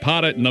 baby.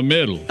 Pot it in the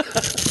middle.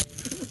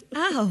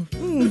 Oh.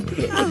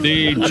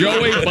 The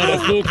Joey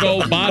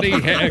Buttafuoco Body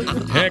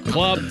Hair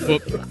Club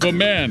for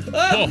Men.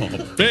 Oh,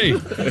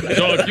 babe.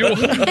 So if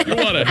you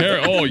want a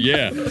hair, oh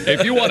yeah.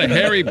 If you want a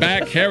hairy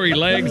back, hairy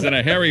legs, and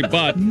a hairy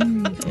butt,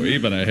 or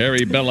even a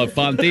hairy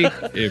Belafonte,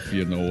 if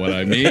you know what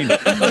I mean,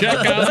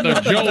 check out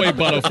the Joey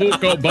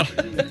Buttafuoco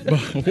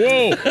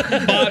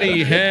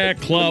Body Hair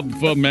Club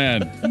for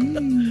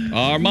Men.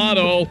 Our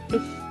motto: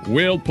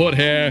 we'll put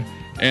hair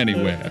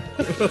anywhere.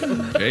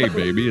 Hey,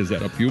 baby, is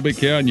that a pubic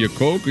hair on your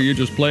Coke, or you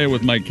just playing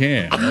with my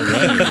can? All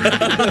right.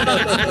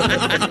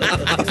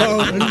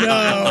 Oh,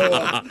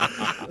 no.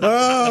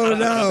 Oh,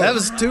 no. That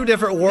was 2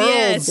 different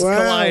worlds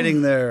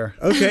colliding there.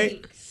 Okay.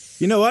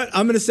 You know what?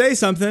 I'm going to say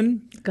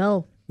something.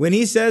 Go. When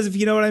he says, if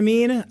you know what I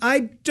mean,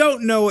 I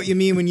don't know what you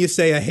mean when you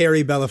say a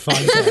hairy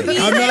Belafonte.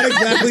 I'm not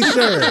exactly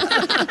sure.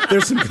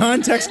 There's some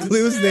context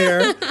clues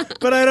there,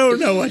 but I don't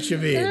know what you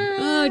mean.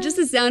 Oh, just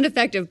the sound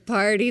effect of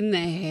parting the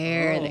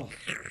hair.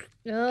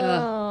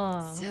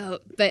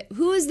 But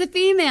who is the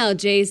female,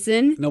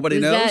 Jason? Nobody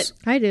knows?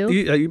 I do.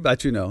 You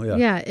bet you know, yeah.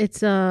 Yeah,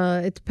 it's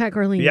Pat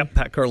Carlini. Yep,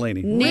 Pat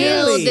Carlini.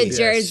 Nailed the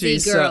Jersey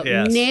girl.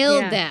 Yes.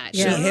 Nailed that.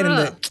 She hit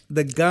him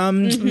the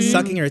gum,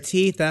 sucking her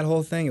teeth, that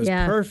whole thing. It was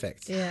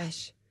perfect.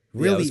 Gosh.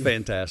 Really, it was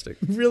fantastic.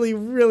 Really,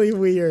 really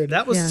weird.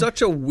 That was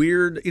such a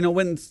weird,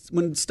 when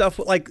stuff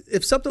like,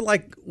 if something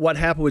like what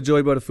happened with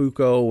Joey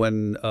Buttafuoco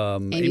when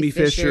Amy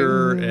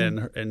Fisher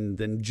and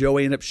then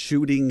Joey ended up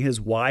shooting his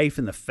wife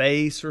in the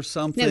face or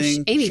something.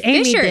 No, Amy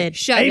Fisher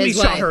shot his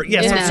wife. Her.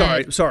 Yes,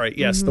 I'm sorry.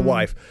 Yes, the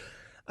wife.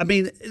 I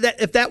mean,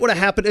 if that would have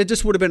happened, it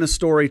just would have been a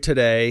story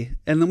today,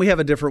 and then we have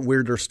a different,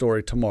 weirder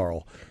story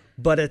tomorrow.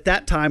 But at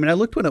that time, and I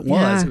looked when it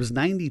was, it was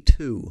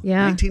 92.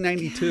 Yeah.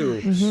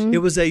 1992. Mm-hmm. It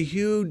was a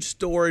huge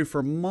story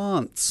for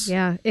months.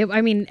 Yeah. It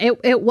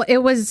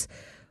was,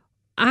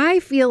 I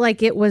feel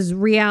like it was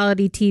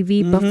reality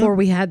TV before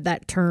we had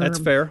that term. That's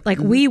fair. Like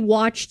we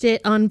watched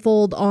it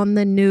unfold on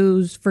the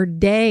news for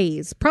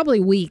days, probably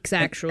weeks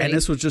actually. And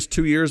this was just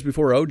 2 years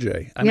before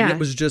OJ. I mean, it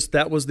was just,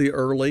 that was the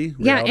early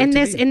reality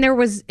TV.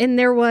 and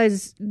there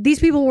was these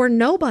people were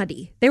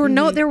nobody. They were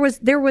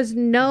there was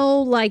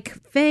no like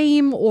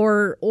fame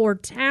or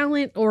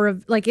talent or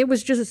like it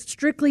was just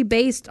strictly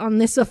based on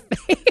this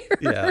affair.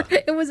 Yeah.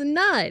 It was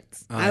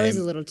nuts. I was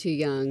a little too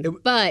young,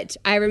 but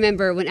I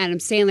remember when Adam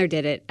Sandler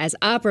did it as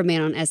Opera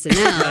Man on SNL,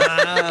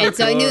 and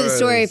so I knew the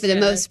story for the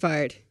most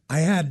part. I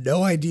had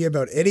no idea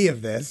about any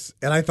of this,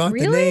 and I thought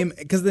the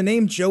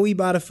name Joey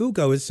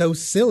Buttafuoco is so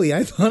silly.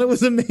 I thought it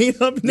was a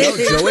made-up name. No,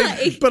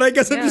 Joey. But I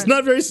guess I'm just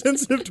not very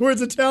sensitive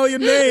towards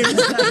Italian names.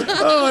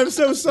 Oh, I'm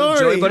so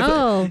sorry.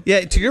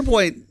 Yeah, to your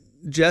point,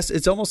 Jess,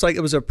 it's almost like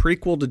it was a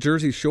prequel to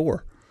Jersey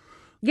Shore.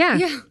 Yeah.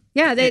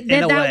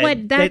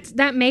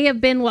 That may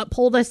have been what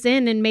pulled us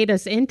in and made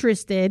us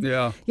interested.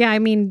 Yeah. Yeah, I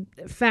mean,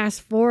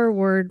 fast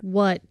forward,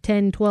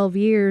 10, 12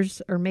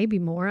 years or maybe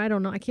more. I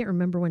don't know. I can't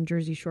remember when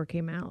Jersey Shore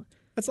came out.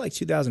 That's like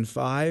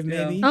 2005,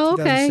 maybe. Oh,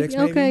 okay. 2006,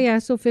 maybe? Okay, yeah,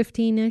 so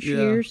 15-ish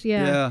years.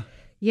 Yeah.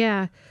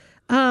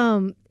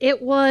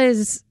 It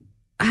was,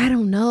 I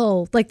don't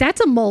know. Like,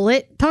 that's a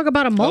mullet. Talk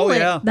about a mullet.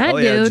 That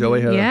dude. Yeah,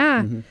 Joey Hara.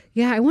 Yeah. Mm-hmm.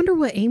 Yeah, I wonder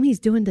what Amy's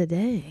doing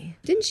today.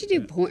 Didn't she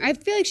do porn? I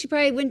feel like she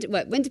probably went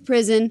to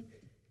prison,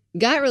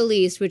 got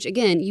released, which,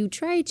 again, you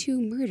try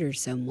to murder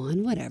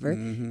someone, whatever.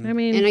 Mm-hmm. I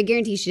mean. And I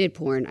guarantee she did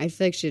porn. I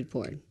feel like she did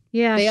porn.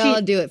 Yeah. They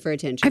all do it for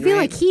attention, I feel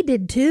right? like he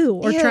did too,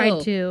 or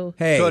tried to.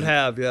 Hey. Could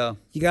have, yeah.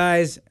 You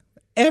guys,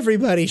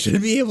 everybody should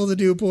be able to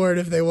do porn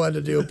if they want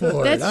to do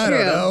porn. That's I true.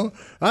 don't know.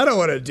 I don't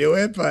want to do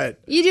it,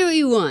 but You do what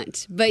you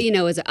want. But,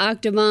 it's an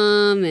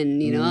Octomom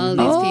and, all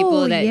these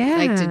people that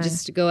like to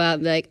just go out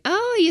and be like, oh,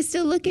 you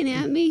still looking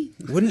at me?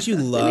 wouldn't you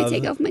love? Let me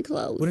take off my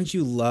clothes. Wouldn't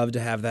you love to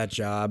have that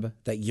job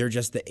that you're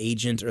just the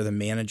agent or the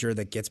manager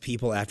that gets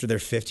people after their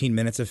 15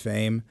 minutes of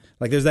fame?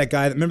 Like there's that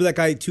guy. Remember that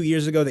guy 2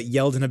 years ago that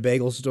yelled in a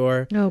bagel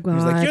store? Oh God! He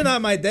was like, "You're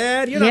not my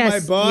dad. You're not my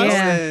boss."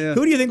 Yeah.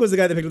 Who do you think was the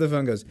guy that picked up the phone?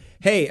 And goes,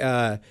 "Hey,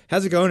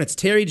 how's it going? It's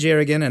Terry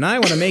Jerrigan, and I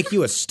want to make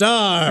you a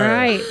star."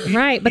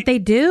 Right. But they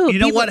do. You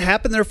know what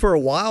happened there for a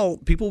while?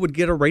 People would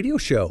get a radio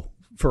show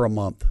for a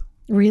month.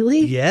 Really?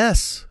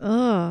 Yes.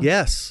 Oh.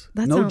 Yes.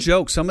 No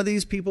joke. Some of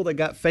these people that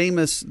got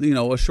famous,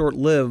 a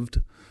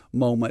short-lived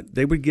moment,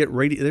 they would get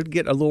they'd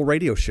get a little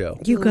radio show.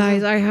 You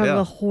guys, I have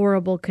a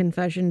horrible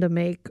confession to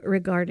make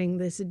regarding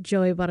this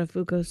Joey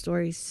Buttafuoco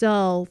story.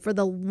 So for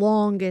the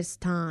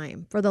longest,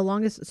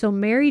 so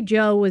Mary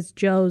Jo was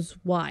Joe's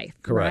wife,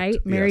 Correct.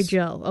 right? Mary Yes.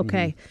 Jo.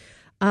 Okay.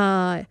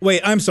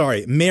 Wait, I'm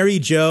sorry. Mary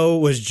Jo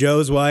was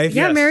Joe's wife?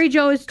 Yeah, Mary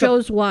Jo is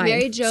Joe's wife.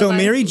 Mary Jo. So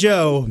Mary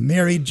Jo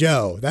married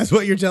Joe. That's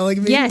what you're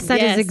telling me? Yes,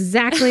 that is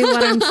exactly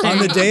what I'm saying. On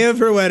the day of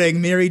her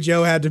wedding, Mary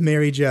Jo had to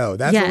marry Joe.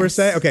 That's what we're Yes.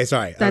 saying? Okay,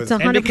 sorry. That's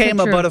 100% And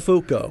became a true.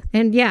 Buttafuoco.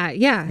 And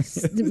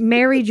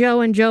Mary Jo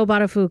and Joe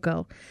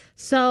Buttafuoco.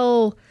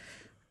 So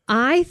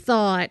I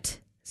thought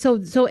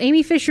so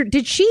Amy Fisher,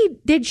 did she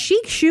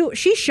shoot?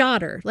 She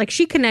shot her. Like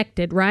she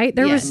connected, right?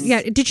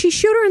 Did she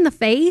shoot her in the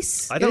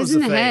face? I thought it was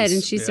in the head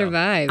and she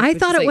survived. I which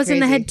thought is, it was in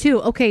the crazy. head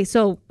too. Okay,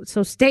 so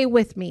stay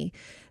with me.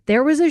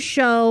 There was a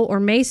show, or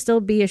may still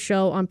be a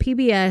show on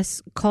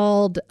PBS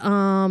called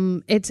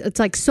it's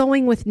like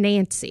Sewing with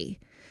Nancy.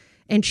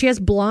 And she has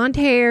blonde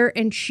hair,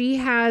 and she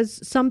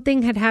has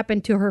something had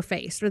happened to her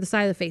face or the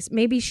side of the face.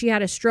 Maybe she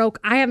had a stroke.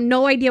 I have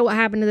no idea what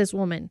happened to this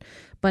woman,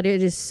 but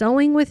it is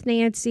Sewing with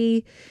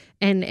Nancy,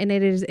 and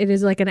it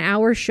is like an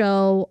hour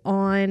show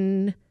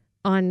on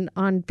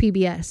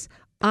PBS.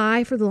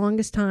 I, for the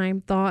longest time,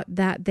 thought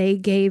that they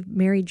gave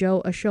Mary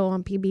Jo a show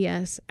on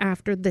PBS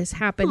after this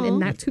happened, and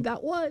that's who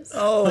that was.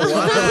 Oh,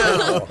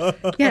 wow.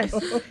 Yes.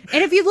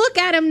 And if you look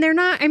at them, they're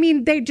not,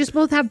 they just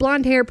both have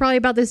blonde hair, probably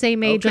about the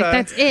same age. Okay. Like,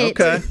 that's it.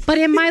 Okay. But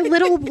in my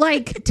little,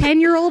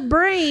 10-year-old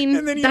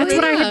brain, that's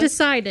what I had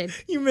decided.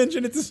 You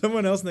mention it to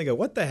someone else, and they go,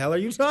 "What the hell are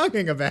you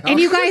talking about?" And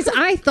you guys,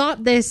 I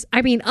thought this,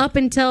 up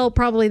until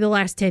probably the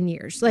last 10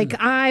 years.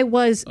 I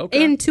was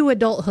into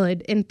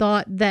adulthood and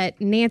thought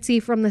that Nancy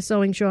from the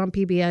Sewing Show on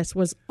PBS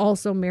was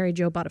also Mary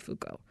Jo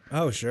Buttafuoco.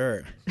 Oh,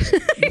 sure. Do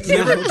you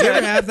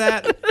ever have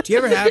that? Do you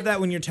ever have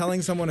that when you're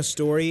telling someone a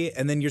story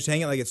and then you're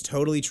saying it like it's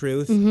totally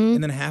truth,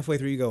 and then halfway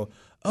through you go,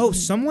 "Oh,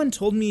 someone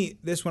told me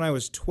this when I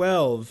was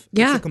 12.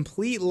 Yeah. It's a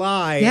complete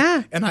lie.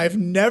 Yeah. And I've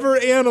never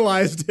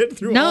analyzed it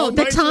through all No,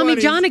 the my Tommy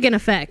 20s. Johnigan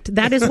effect.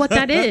 That is what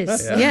that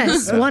is. Yeah.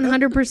 Yes,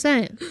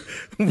 100%.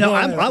 No,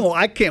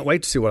 I can't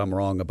wait to see what I'm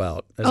wrong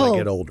about as I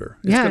get older.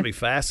 It's going to be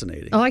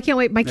fascinating. Oh, I can't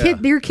wait.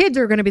 Your kids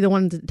are going to be the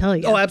ones to tell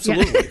you. Oh,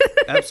 absolutely. Yeah.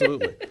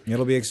 Absolutely.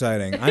 It'll be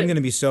exciting. I'm going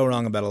to be so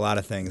wrong about a lot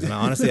of things, and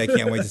honestly, I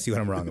can't wait to see what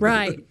I'm wrong about.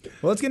 Right.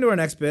 Well, let's get into our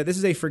next bit. This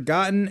is a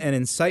forgotten and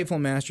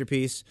insightful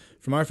masterpiece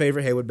from our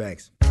favorite Haywood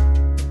Banks.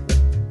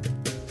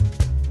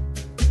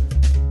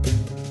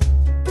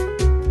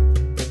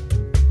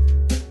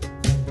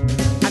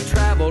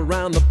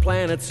 Around the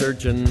planet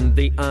searching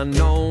the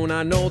unknown.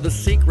 I know the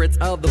secrets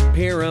of the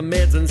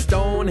pyramids and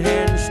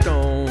Stonehenge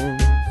stones.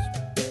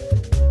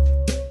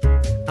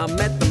 I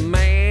met the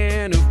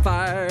man who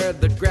fired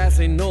the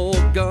grassy knoll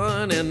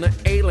gun and the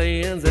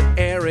aliens at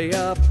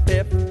Area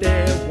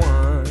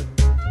 51.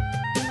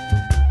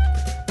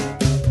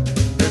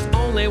 There's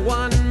only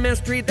one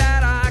mystery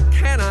that I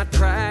cannot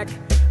track.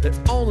 There's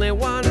only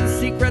one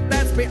secret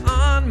that's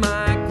beyond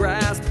my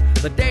grasp.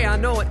 The day I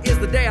know it is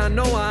the day I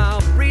know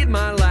I'll breathe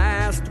my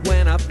last,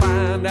 when I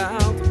find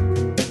out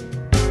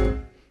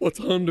what's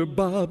under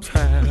Bob's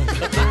hat.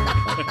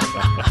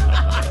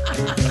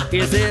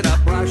 Is it a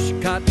brush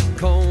cut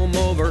comb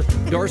over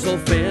dorsal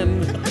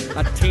fin?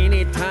 A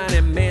teeny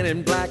tiny man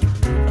in black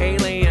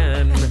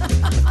alien? A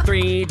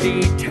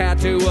 3D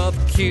tattoo of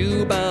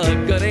Cuba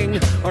Gooding?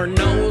 Or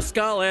no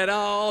skull at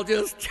all,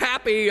 just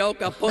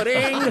tapioca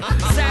pudding?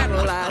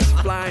 Satellites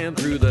flying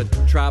through the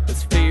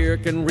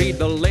troposphere can read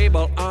the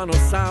label on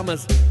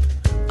Osama's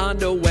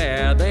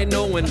underwear. They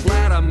know when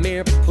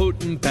Vladimir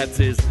Putin pets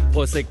his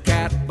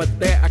pussycat, but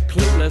they are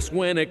clueless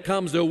when it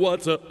comes to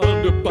what's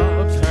under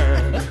Bob's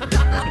hat.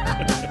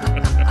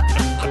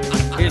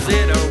 Is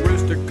it a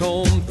rooster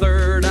comb,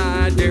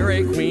 third-eye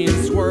Dairy Queen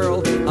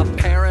swirl, a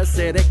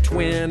parasitic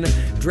twin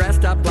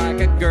dressed up like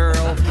a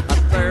girl, a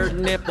third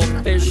nipple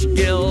fish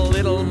gill,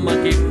 little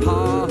monkey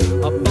paw,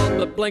 a bulb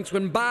that blinks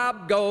when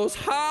Bob goes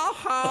ha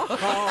ha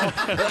ha?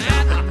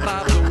 At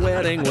Bob's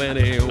wedding when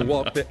he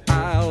walked the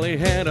aisle, he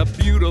had a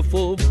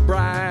beautiful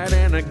bride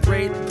and a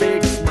great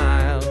big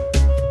smile.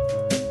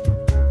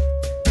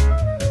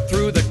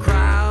 Through the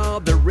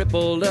crowd there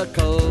rippled a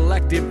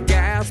collective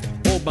gasp.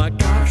 Oh my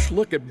gosh,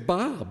 look at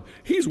Bob.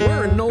 He's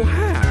wearing no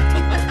hat.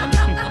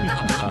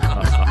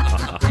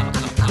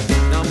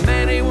 Now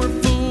many were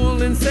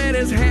fooled and said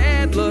his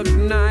head looked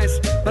nice,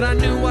 but I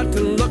knew what to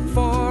look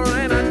for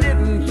and I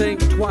didn't think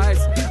twice.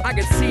 I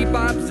could see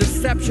Bob's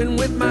deception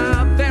with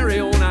my very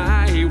own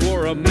eye. He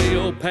wore a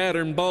male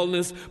pattern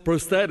baldness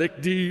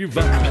prosthetic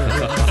device.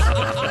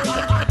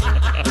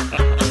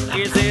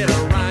 Is it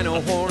a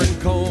rhino horn,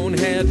 cone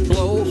head,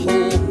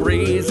 blowhole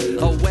breeze,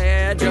 a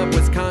wedge of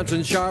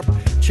Wisconsin sharp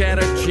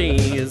cheddar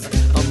cheese,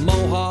 a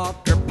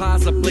mohawk, or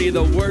possibly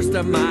the worst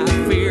of my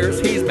fears?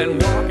 He's been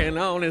walking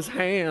on his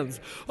hands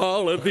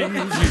all of these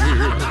years.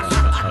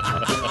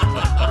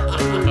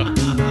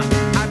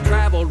 I've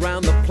traveled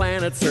around the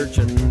planet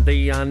searching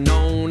the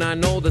unknown. I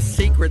know the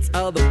secrets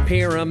of the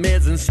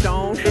pyramids and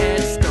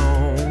Stonehenge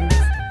stones.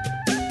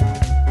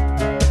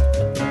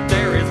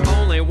 There is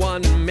only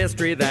one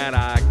mystery that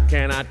I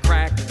cannot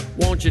crack.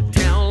 Won't you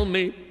tell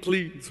me,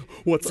 please,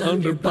 what's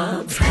under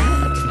Bob's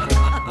hat?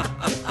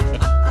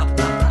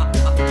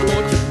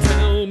 Won't you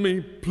tell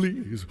me,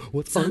 please,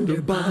 what's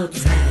under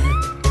Bob's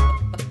hat?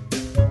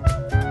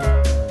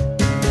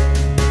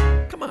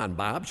 Come on,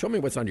 Bob, show me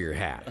what's under your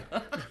hat.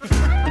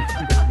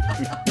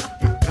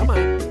 Come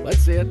on, let's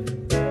see it.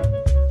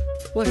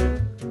 What?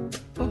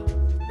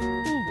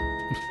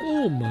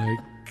 Oh my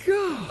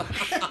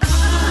gosh.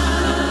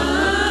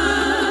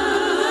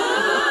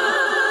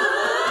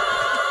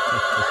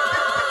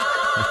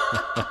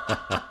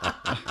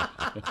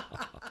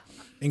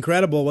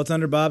 Incredible. What's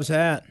under Bob's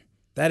hat?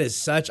 That is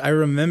such. I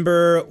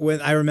remember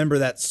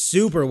that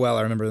super well.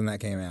 I remember when that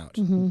came out.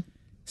 Mm-hmm.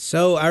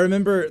 So I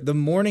remember the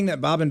morning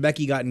that Bob and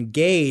Becky got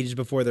engaged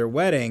before their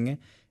wedding.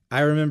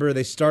 I remember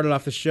they started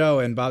off the show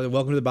and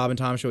welcome to the Bob and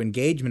Tom Show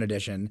Engagement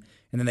Edition.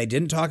 And then they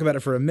didn't talk about it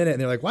for a minute.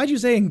 And they're like, why'd you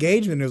say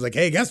engagement? And it was like,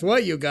 hey, guess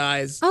what, you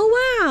guys?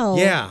 Oh, wow.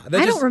 Yeah.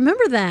 I don't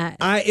remember that.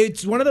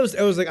 It's one of those,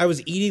 it was like I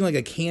was eating like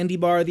a candy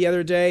bar the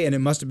other day, and it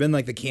must have been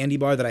like the candy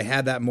bar that I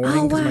had that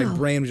morning because my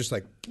brain was just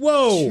like,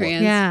 whoa.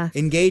 Yeah.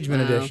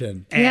 Engagement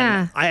edition.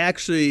 And I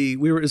actually,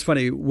 it's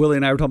funny, Willie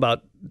and I were talking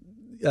about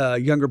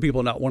younger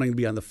people not wanting to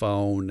be on the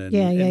phone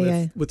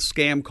and with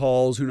scam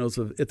calls, who knows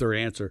if they'll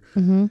answer,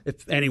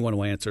 if anyone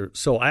will answer.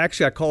 So I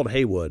called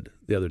Haywood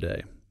the other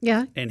day.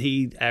 Yeah. And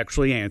he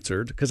actually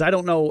answered because I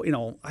don't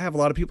know, I have a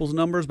lot of people's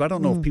numbers, but I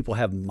don't know if people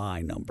have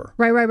my number.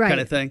 Right. Kind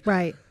of thing.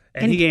 Right.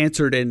 And he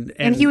answered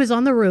and he was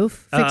on the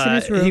roof fixing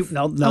his roof.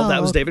 That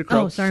was David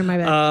Crow. Oh, sorry, my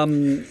bad.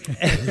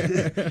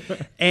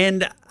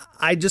 And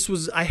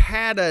I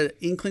had an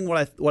inkling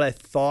what I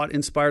thought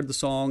inspired the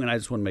song, and I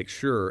just want to make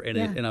sure,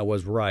 and I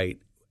was right.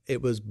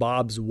 It was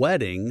Bob's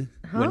wedding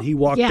when he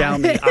walked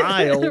down the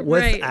aisle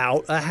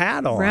without a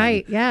hat on.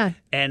 Right, yeah.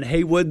 And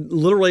Haywood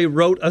literally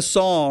wrote a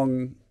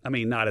song. I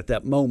mean, not at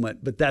that moment,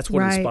 but that's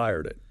what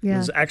inspired it. Yeah. It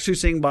was actually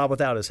seeing Bob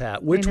without his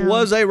hat, which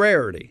was a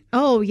rarity.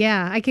 Oh,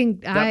 yeah.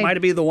 That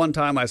might be the one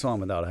time I saw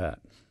him without a hat.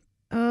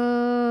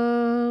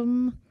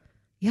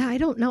 Yeah, I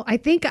don't know. I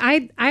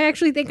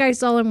actually think I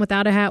saw him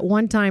without a hat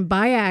one time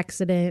by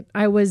accident.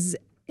 I was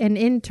an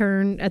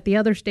intern at the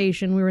other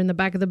station. We were in the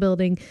back of the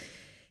building,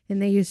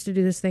 and they used to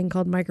do this thing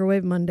called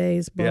Microwave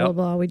Mondays, blah,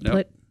 blah. We'd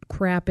put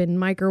crap in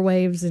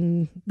microwaves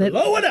and that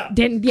blow it up.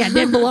 Didn't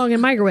belong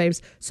in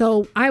microwaves.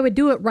 So I would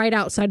do it right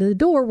outside of the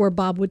door where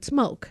Bob would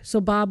smoke.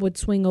 So Bob would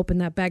swing open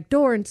that back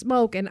door and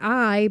smoke, and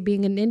I,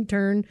 being an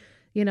intern,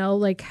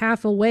 like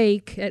half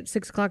awake at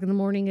 6 o'clock in the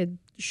morning and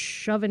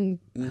shoving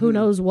who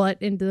knows what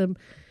into them.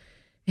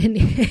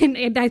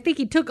 And I think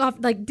he took off,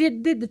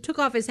 took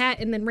off his hat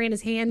and then ran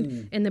his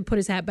hand and then put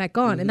his hat back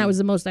on. And that was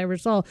the most I ever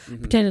saw,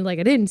 pretending like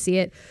I didn't see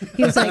it.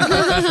 He was like,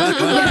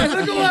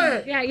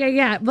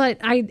 yeah. But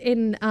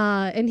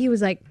and he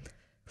was like,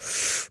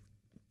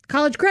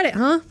 college credit,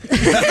 huh? So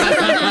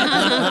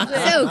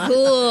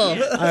cool.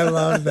 I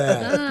love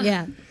that.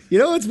 Yeah. You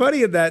know what's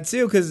funny at that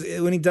too? Because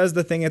when he does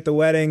the thing at the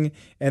wedding,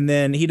 and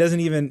then he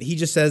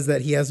just says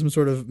that he has some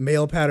sort of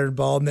male pattern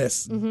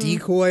baldness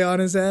decoy on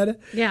his head.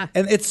 Yeah.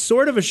 And it's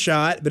sort of a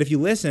shot, but if you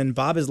listen,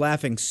 Bob is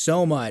laughing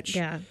so much.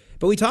 Yeah.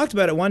 But we talked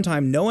about it one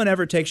time. No one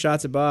ever takes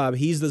shots at Bob.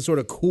 He's the sort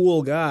of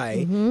cool guy.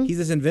 He's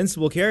this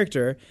invincible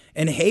character.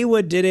 And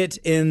Haywood did it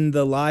in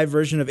the live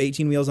version of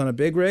 18 Wheels on a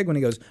Big Rig when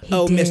he goes,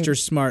 Mr.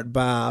 Smart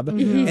Bob.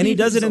 And he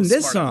does it in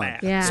this song.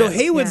 Yeah. So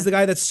Haywood's the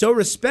guy that's so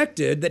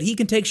respected that he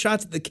can take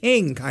shots at the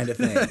king kind of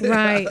thing.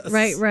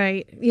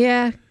 Right.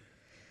 Yeah.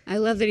 I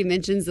love that he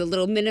mentions the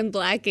little Men in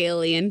Black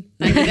alien.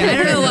 I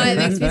don't know why it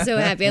makes me so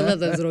happy. I love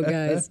those little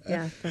guys.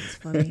 Yeah, that's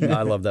funny.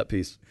 I love that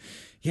piece.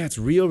 Yeah, it's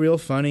real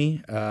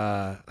funny.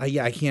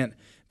 I can't.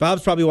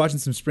 Bob's probably watching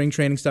some spring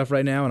training stuff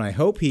right now, and I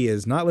hope he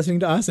is not listening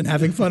to us and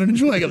having fun and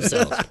enjoying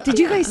himself. Did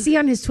you guys see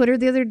on his Twitter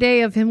the other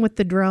day of him with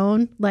the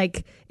drone?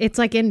 Like, it's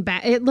like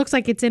it looks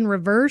like it's in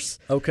reverse.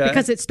 Okay.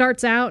 Because it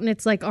starts out and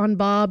it's like on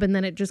Bob, and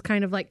then it just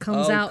kind of like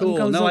comes out cool. and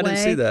goes No, away. I didn't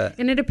see that.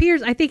 And it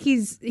appears, I think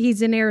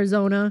he's in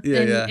Arizona.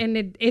 Yeah,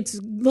 and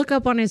it's look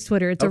up on his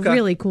Twitter. It's a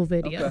really cool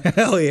video.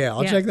 Hell yeah,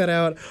 I'll check that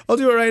out. I'll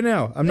do it right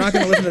now. I'm not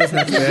going to listen to this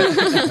next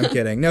bit. I'm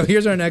kidding. No,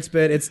 here's our next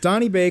bit. It's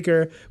Donnie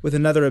Baker with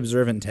another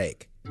observant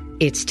take.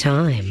 It's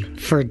time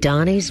for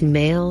Donnie's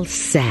mail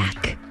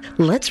sack.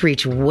 Let's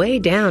reach way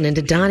down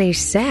into Donnie's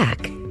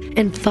sack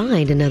and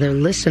find another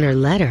listener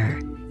letter.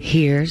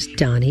 Here's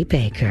Donnie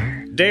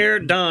Baker. Dear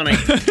Donnie,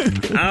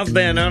 I've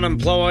been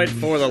unemployed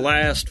for the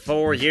last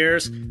 4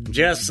 years.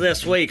 Just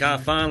this week, I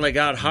finally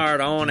got hired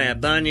on at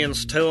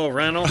Bunyan's Tool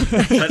Rental.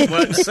 But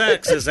what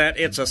sucks is that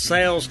it's a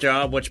sales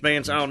job, which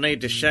means I'll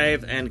need to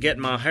shave and get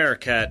my hair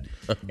cut.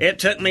 It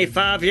took me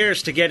 5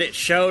 years to get it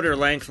shoulder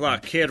length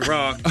like Kid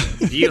Rock.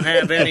 Do you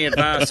have any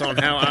advice on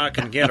how I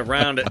can get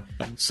around it?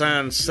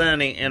 Signed,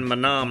 Sonny in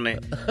Menominee.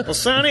 Well,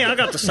 Sonny, I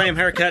got the same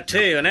haircut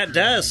too, and that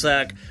does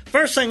suck.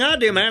 First thing I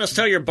do, man, is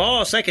tell your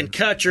boss they can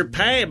cut your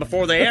pay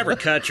before they ever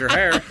cut your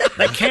hair.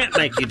 They can't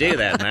make you do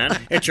that,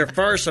 man. It's your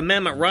First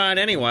Amendment right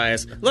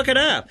anyways. Look it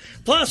up.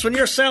 Plus, when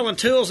you're selling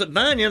tools at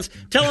Bunyan's,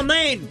 tell them they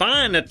ain't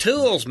buying the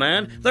tools,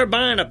 man. They're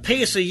buying a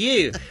piece of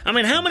you. I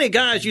mean, how many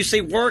guys you see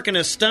working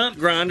a stump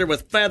grinder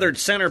with feathered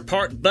center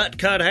part butt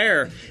cut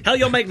hair? Hell,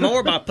 you'll make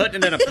more by putting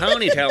it in a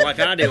ponytail like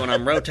I do when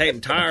I'm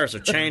rotating tires or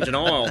changing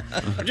oil.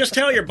 Or just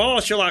tell your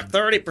boss you're like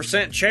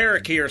 30%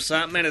 Cherokee or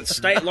something, and it's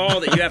state law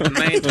that you have to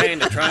maintain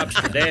the tribe's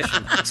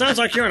tradition. Sounds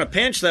like you're in a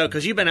pinch, though,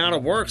 because you've been out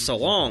of work so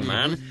long,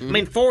 man. I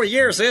mean, 4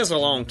 years is a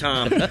long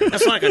time.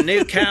 That's like a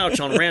new couch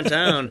on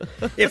rent-own.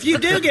 If you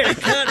do get it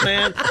cut,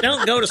 man,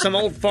 don't go to some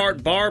old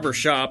fart barber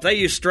shop. They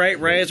use straight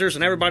razors,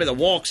 and everybody that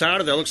walks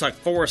out of there looks like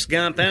Forrest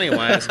Gump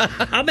anyways.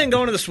 I've been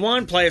going to this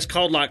one place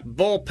called, like,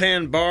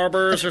 Bullpen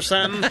Barbers or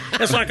something.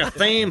 It's like a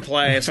theme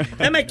place.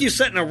 They make you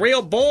sit in a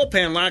real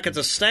bullpen like it's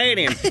a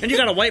stadium, and you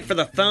gotta wait for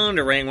the phone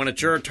to ring when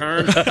it's your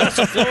turn. Plus,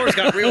 the floor's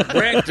got real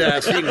brick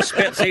dust, so you can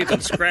spit seeds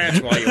and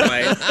scratch while you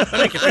wait. They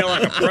make you feel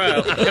like a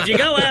pro. If you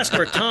go ask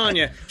for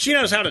Tanya, she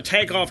knows how to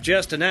take off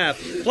just enough.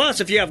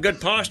 Plus, if you have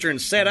good posture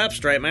and sit up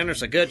straight, man,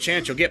 there's a good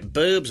chance you'll get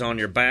boobs on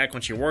your back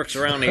when she works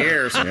around the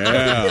ears.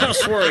 Yeah. I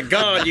swear to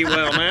God you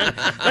will, man.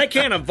 They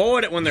can't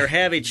avoid it when they're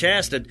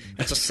heavy-chested.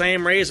 It's the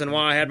same reason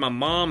why I had my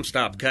mom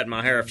stop cutting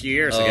my hair a few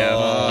years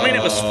ago. I mean,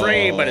 it was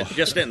free, but it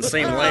just didn't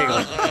seem legal.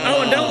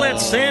 Oh, and don't let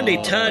Cindy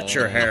touch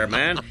your hair,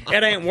 man.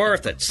 It ain't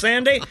worth it.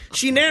 Cindy,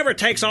 she never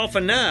takes off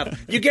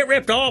enough. You get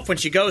ripped off when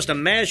she goes to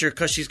measure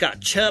because she's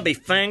got chubby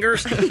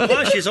fingers.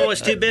 Plus, she's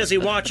always too busy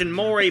watching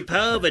Maury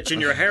Povich,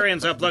 and your hair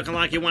ends up looking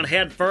like you went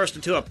head first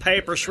into a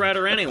paper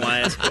shredder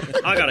anyways.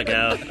 I gotta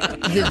go.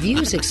 The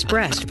views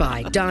expressed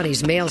by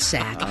Donnie's mail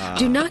sack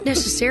do not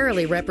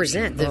necessarily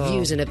represent the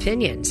views and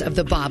opinions of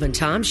the Bob and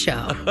Tom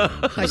Show.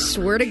 I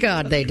swear to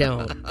God they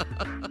don't.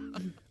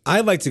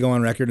 I'd like to go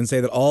on record and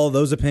say that all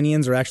those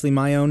opinions are actually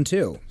my own,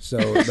 too. So,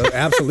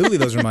 absolutely,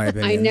 those are my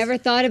opinions. I never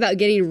thought about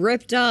getting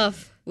ripped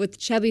off with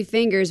chubby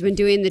fingers when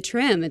doing the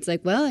trim. It's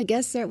like, well, I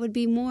guess there would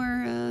be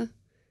more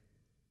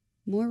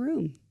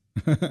room.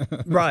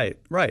 Right,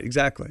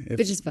 exactly.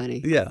 Which is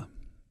funny. Yeah.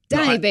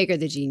 Donnie Baker,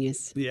 the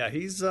genius. Yeah,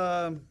 he's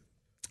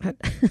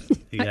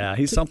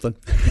he's something.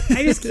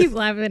 I just keep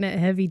laughing at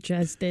heavy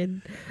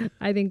chested.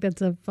 I think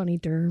that's a funny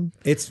term.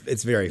 It's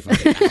very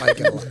funny. I like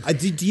it a lot.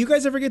 Do you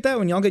guys ever get that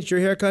when y'all get your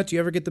haircut? Do you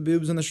ever get the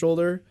boobs on the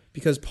shoulder?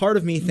 Because part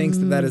of me thinks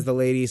that is the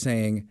lady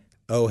saying,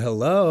 "Oh,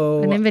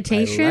 hello, an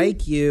invitation. I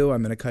like you.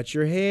 I'm going to cut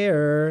your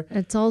hair."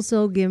 It's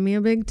also give me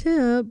a big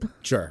tip.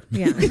 Sure.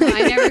 Yeah.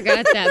 I never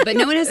got that, but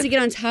no one has to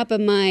get on top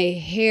of my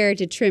hair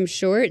to trim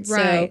short.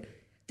 Right. So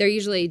they're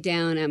usually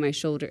down at my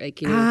shoulder. Like,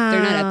 they're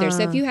not up there.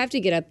 So if you have to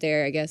get up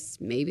there, I guess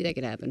maybe that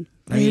could happen.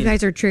 You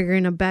guys are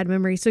triggering a bad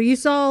memory. So you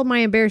saw my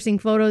embarrassing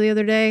photo the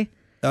other day?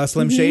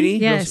 Slim Shady?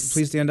 Yes.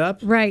 Please stand up.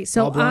 Right.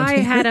 So I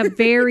had a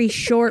very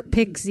short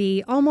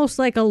pixie, almost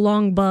like a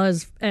long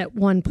buzz at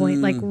one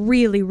point, like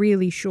really,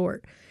 really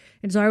short.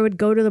 And so I would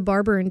go to the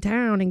barber in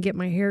town and get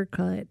my hair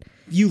cut.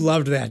 You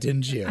loved that,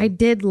 didn't you? I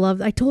did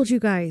love. I told you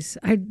guys.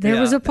 There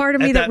was a part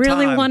of me that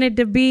really wanted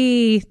to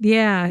be.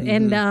 Yeah,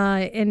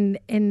 and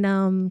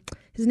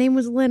his name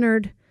was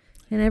Leonard,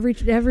 and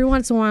every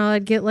once in a while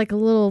I'd get like a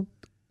little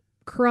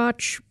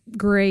crotch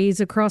graze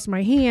across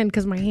my hand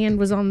because my hand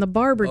was on the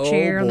barber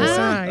chair on the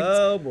sides.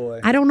 Oh boy!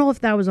 I don't know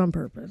if that was on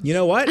purpose. You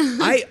know what?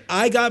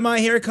 I got my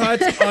hair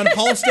cut on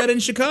Halstead in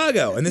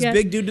Chicago, and this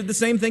big dude did the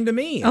same thing to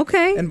me.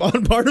 Okay. And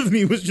part of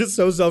me was just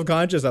so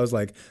self-conscious. I was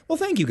like, well,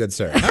 thank you, good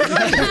sir.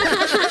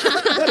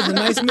 That is a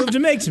nice move to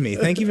make to me.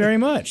 Thank you very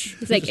much.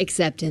 It's like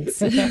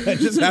acceptance. I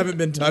just haven't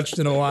been touched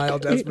in a while,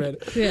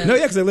 desperate. Yeah. No,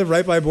 because I live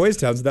right by Boys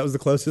Town, so that was the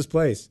closest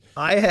place.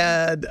 I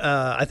had,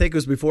 I think it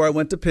was before I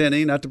went to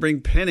Penny, not to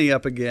bring Penny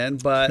up again,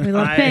 but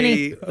love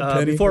Penny.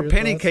 Before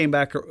Penny came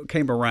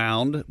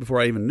around, before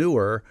I even knew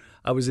her,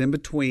 I was in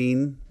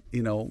between,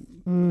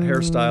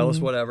 hairstylist,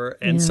 whatever.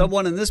 And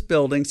someone in this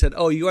building said,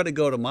 "Oh, you got to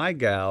go to my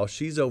gal.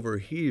 She's over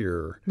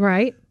here."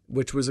 Right.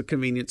 Which was a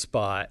convenient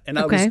spot. And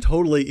I was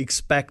totally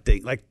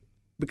expecting,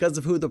 because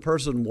of who the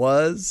person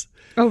was.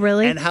 Oh,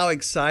 really? And how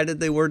excited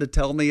they were to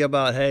tell me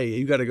about, hey,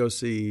 you got to go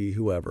see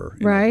whoever,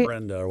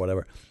 Brenda or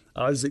whatever.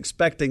 I was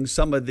expecting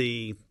some of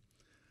the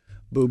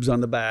boobs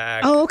on the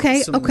back. Oh,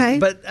 okay, okay.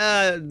 But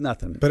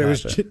nothing. But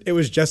it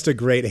was just a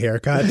great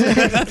haircut.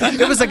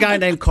 It was a guy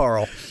named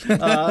Carl.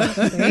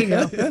 There you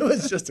go. It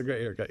was just a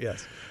great haircut,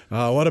 yes.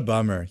 Oh, what a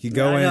bummer. You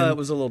go in. It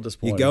was a little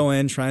disappointing. You go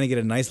in trying to get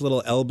a nice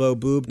little elbow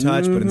boob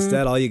touch, but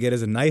instead all you get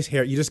is a nice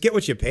hair. You just get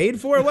what you paid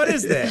for? What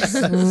is this?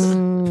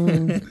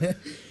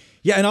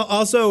 Yeah, and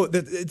also,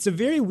 it's a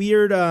very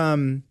weird...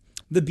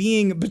 the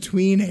being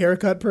between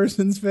haircut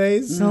person's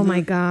face. Oh my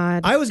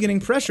God. I was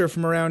getting pressure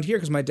from around here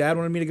because my dad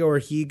wanted me to go where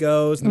he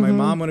goes, and my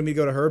mom wanted me to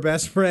go to her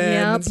best friend.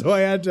 Yep. And so I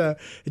had to.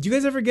 Did you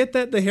guys ever get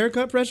the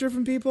haircut pressure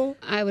from people?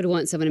 I would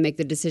want someone to make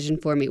the decision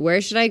for me.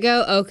 Where should I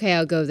go? Okay,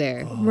 I'll go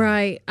there.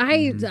 Right.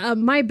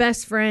 My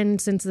best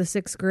friend since the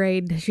 6th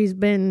grade. She's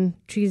been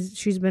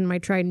my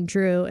tried and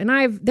true.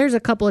 And there's a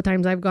couple of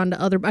times I've gone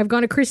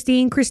to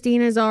Christine.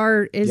 Christine is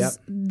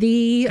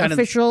the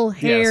official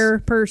hair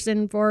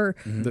person for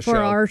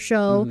our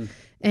show.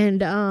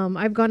 And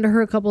I've gone to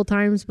her a couple of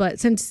times, but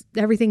since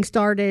everything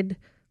started,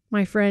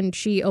 my friend,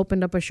 she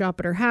opened up a shop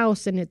at her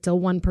house, and it's a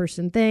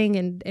one-person thing,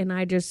 and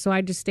I just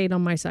stayed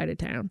on my side of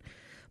town.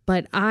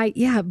 But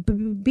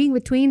being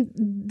between,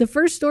 the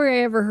first story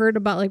I ever heard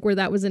about where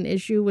that was an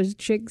issue was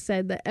Chick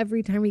said that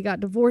every time he got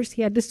divorced,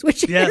 he had to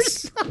switch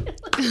hairstyles.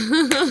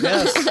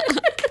 Yes.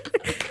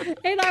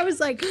 And I was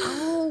like,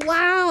 oh,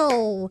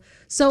 wow.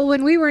 So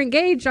when we were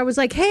engaged, I was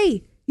like,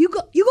 hey, you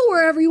go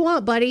wherever you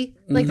want, buddy.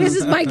 This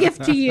is my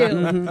gift to you.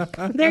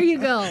 There you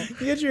go.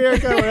 Get your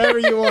haircut wherever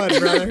you want,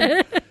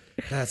 brother.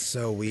 That's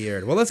so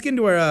weird. Well, let's get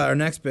into our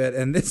next bit.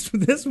 And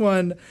this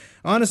one,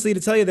 honestly, to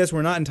tell you this,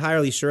 we're not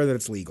entirely sure that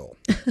it's legal.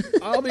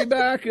 I'll be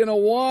back in a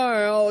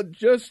while.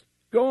 Just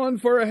going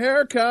for a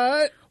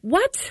haircut.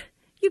 What?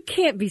 You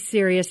can't be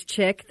serious,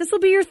 Chick. This will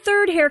be your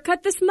 3rd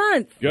haircut this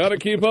month. Gotta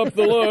keep up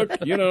the look.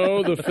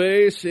 The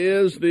face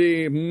is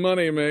the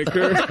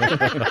moneymaker.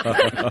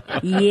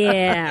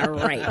 Yeah,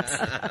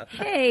 right.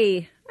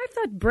 Hey, I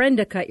thought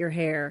Brenda cut your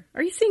hair.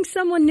 Are you seeing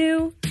someone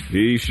new?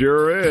 He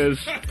sure is.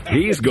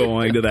 He's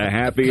going to the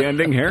Happy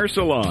Ending Hair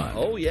Salon.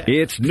 Oh, yeah.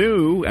 It's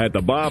new at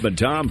the Bob and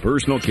Tom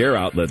Personal Care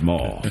Outlet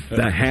Mall.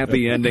 The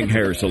Happy Ending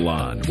Hair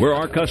Salon, where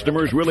our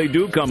customers really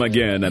do come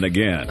again and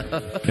again.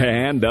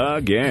 And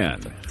again.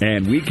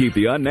 And we keep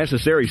the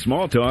unnecessary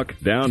small talk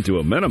down to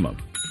a minimum.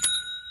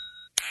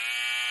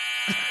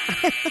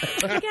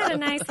 You got a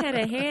nice head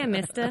of hair,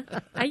 mister.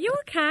 Are you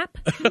a cop?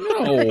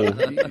 No,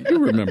 you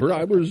remember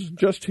I was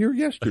just here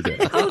yesterday.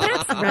 Oh,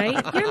 that's right.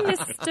 You're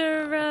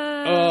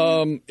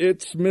Mr.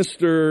 It's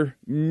Mr.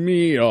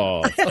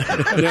 Me-Off.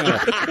 Now,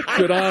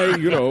 could I,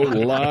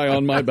 lie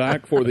on my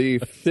back for the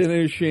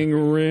finishing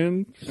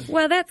rinse?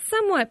 Well, that's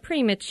somewhat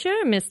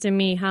premature, Mr.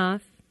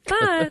 Mehoff.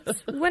 But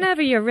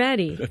whenever you're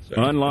ready.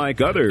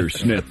 Unlike other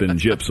snip and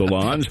jip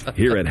salons,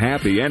 here at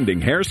Happy Ending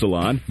Hair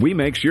Salon, we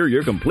make sure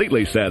you're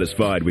completely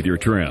satisfied with your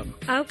trim.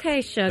 Okay,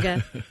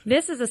 sugar.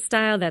 This is a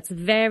style that's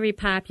very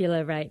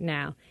popular right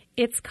now.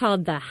 It's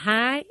called the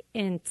high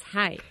and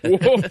tight.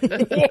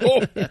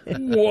 Whoa.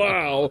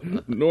 Wow.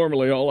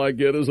 Normally all I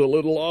get is a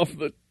little off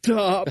the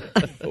top.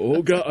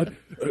 Oh, God.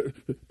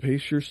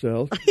 Pace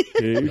yourself.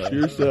 Pace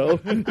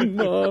yourself.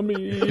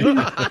 Mommy.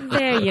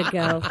 There you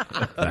go.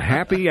 The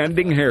Happy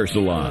Ending Hair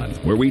Salon,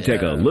 where we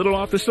take a little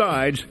off the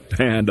sides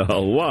and a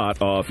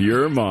lot off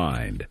your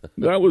mind.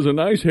 That was a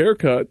nice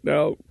haircut.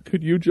 Now,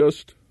 could you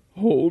just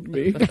hold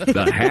me?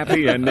 The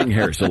Happy Ending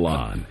Hair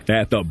Salon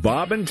at the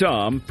Bob and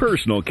Tom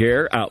Personal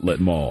Care Outlet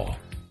Mall.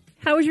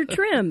 How was your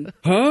trim?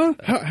 Huh?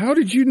 How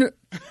did you know?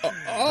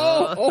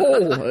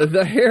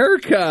 The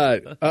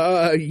haircut.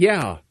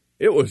 Yeah,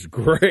 it was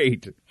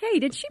great. Hey,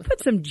 did she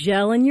put some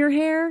gel in your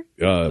hair?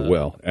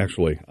 Well,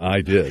 actually,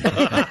 I did.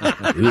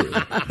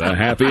 The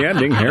Happy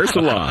Ending Hair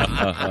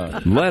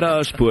Salon. Let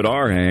us put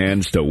our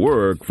hands to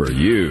work for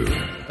you.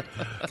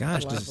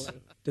 Gosh,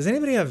 does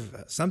anybody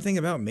have something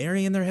about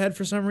Mary in their head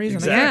for some reason?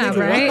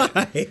 Exactly. Yeah,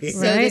 right.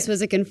 So this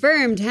was a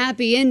confirmed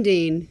happy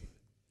ending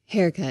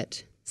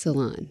haircut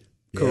salon.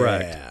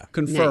 Correct. Yeah.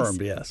 Confirmed,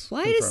 Nice. yes.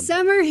 Why Confirmed. does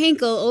Summer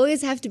Hinkle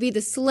always have to be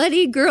the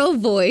slutty girl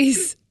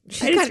voice?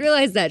 I just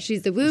realized that.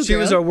 She's the woo girl. She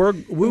was our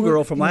woo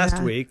girl from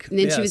last week. And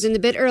then she was in the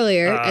bit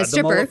earlier as The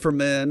stripper. Mullet for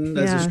Men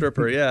as a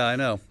stripper. Yeah, I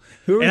know.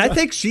 And I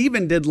think she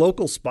even did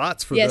local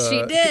spots for Yes,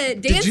 she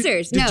did.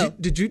 Dancers.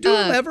 Did you do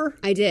them ever?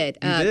 I did.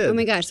 You did. Oh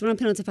my gosh, the one on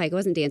Pendleton Pike. It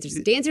wasn't Dancers.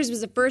 Dancers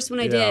was the first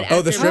one I did.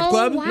 Oh, the strip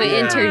club? My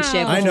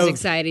internship, I which know- was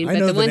exciting. I But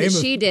know the the one that name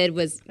of- she did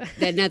was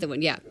another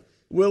one. Yeah.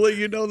 Willie,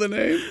 you know the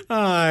name?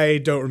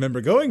 I don't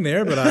remember going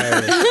there, but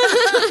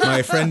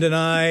my friend and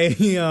I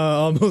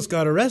almost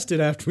got arrested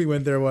after we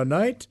went there one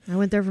night. I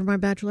went there for my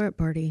bachelorette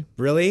party.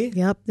 Really?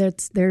 Yep.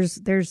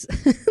 There's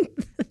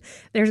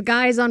There's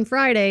guys on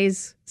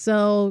Fridays.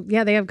 So,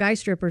 yeah, they have guy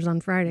strippers on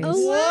Fridays.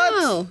 Oh,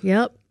 wow.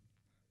 Yep.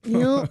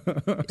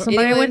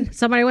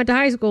 Somebody went to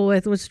high school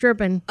with was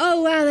stripping.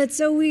 Oh, wow, that's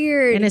so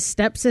weird. And his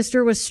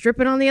stepsister was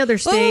stripping on the other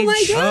stage. Oh,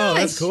 my gosh. Oh,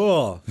 that's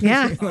cool.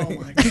 Yeah.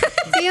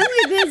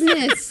 Family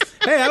business.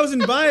 Hey, I was in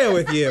bio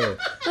with you.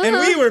 And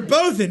we were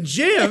both in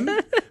gym.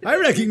 I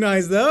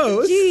recognize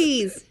those.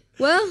 Jeez.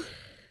 Well,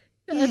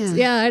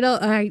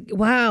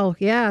 wow.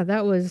 Yeah,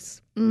 that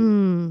was.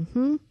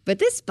 Mm-hmm. But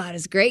this spot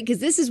is great because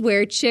this is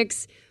where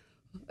chicks.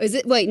 Is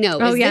it? Wait, no.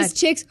 Oh, is this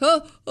chicks?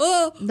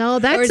 No,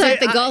 that's or is that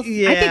the golf? I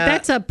think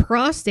that's a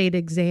prostate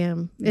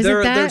exam.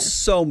 Isn't that? There's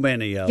so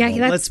many of them.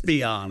 Let's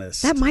be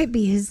honest. That might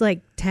be his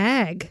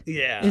tag.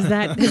 Yeah. Is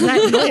that?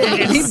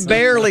 And he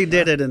barely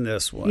did it in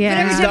this one. Yeah.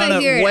 Every time I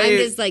hear it, I'm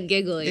just like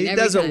giggling. He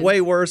does it way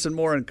worse and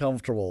more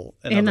uncomfortable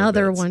in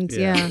other bits. ones.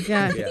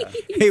 Yeah.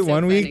 Hey,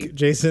 one week,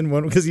 Jason,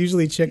 because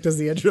usually Chick does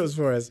the intros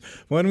for us.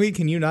 1 week,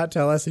 can you not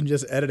tell us and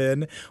just edit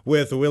in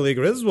with Willie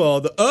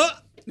Griswold?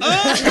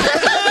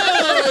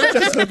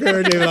 Just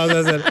Hooker, David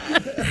Osmond.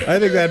 I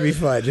think that'd be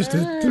fun, just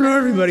to throw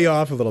everybody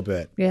off a little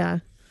bit. Yeah.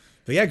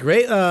 But yeah,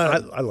 great.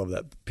 I love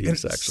that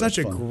piece, actually. Such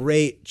a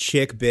great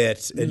Chick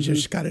bit. It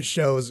just kind of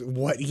shows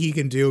what he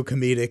can do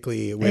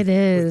comedically. It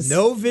is. With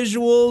no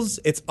visuals.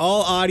 It's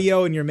all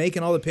audio, and you're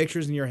making all the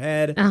pictures in your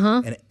head.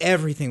 And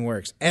everything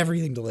works.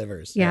 Everything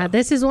delivers. Yeah,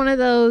 this is one of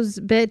those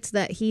bits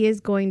that he is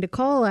going to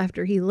call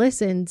after he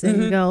listens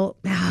and go,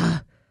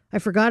 I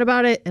forgot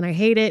about it and I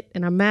hate it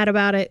and I'm mad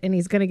about it, and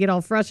he's gonna get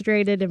all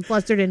frustrated and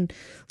flustered and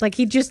like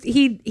he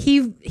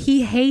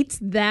hates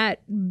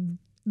that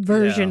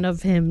version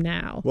of him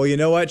now. Well, you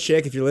know what,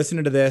 Chick? If you're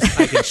listening to this,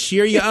 I can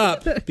cheer you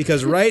up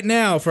because right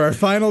now for our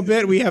final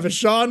bit we have a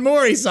Sean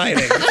Morey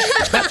sighting.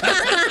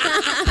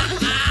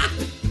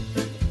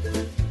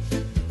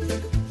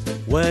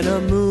 When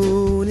a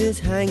moon is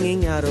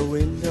hanging out a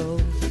window,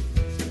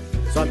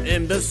 some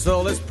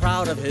imbecile is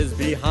proud of his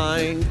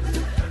behind.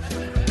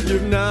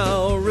 You've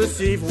now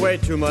received way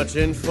too much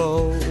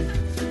info,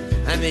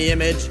 and the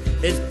image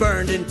is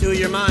burned into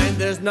your mind.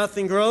 There's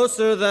nothing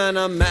grosser than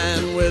a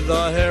man with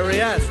a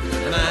hairy ass.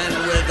 A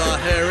man with a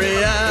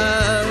hairy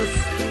ass.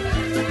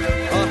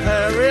 A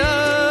hairy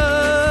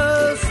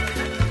ass.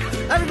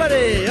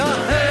 Everybody, a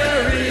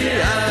hairy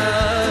ass.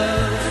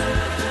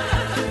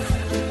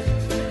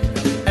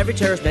 Every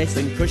chair is nice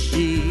and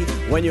cushy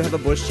when you have a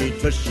bushy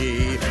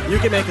tushy. You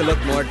can make it look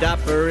more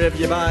dapper if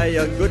you buy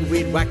a good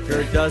weed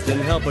whacker. Doesn't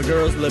help a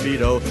girl's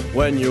libido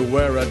when you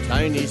wear a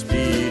tiny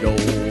Speedo.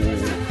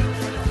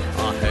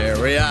 A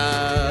hairy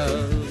ass.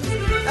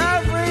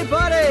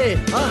 Everybody,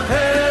 a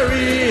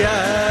hairy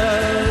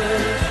ass.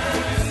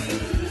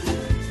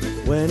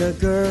 When a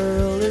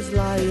girl is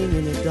lying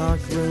in a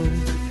dark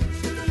room,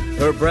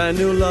 her brand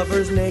new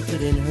lover's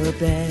naked in her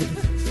bed.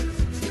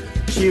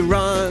 She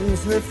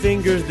runs her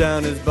fingers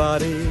down his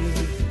body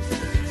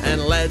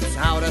and lets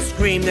out a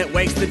scream that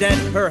wakes the dead.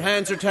 Her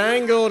hands are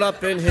tangled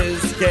up in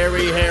his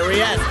scary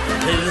hairy ass.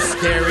 His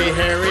scary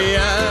hairy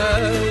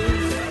ass.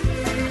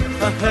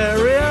 A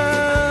hairy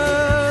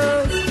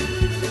ass.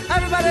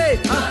 Everybody,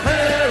 a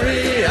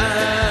hairy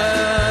ass.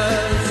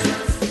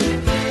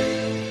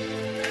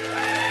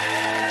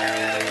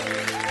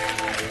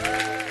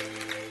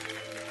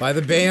 By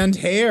the band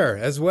Hair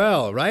as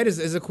well, right?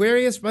 Is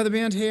Aquarius by the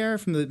band Hair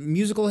from the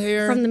musical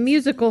Hair? From the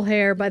musical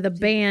Hair by the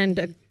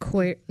band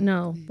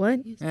No, what?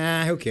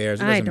 Who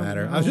cares? It doesn't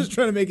matter. I was just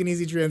trying to make an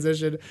easy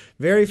transition.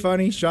 Very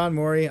funny. Sean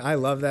Morey. I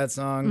love that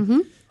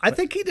song. I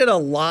think he did a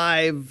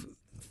live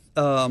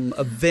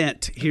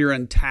event here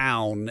in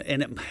town,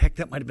 and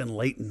that might have been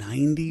late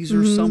 90s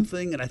or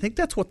something, and I think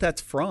that's what that's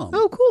from.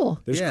 Oh,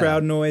 cool. There's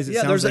crowd noise.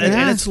 And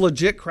it's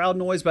legit crowd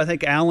noise, but I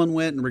think Alan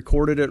went and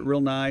recorded it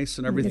real nice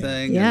and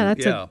everything.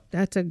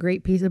 That's a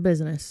great piece of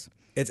business.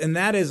 And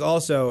that is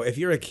also, if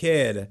you're a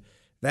kid,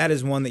 that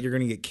is one that you're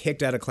going to get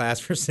kicked out of class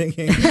for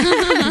singing.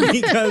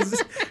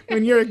 Because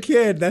when you're a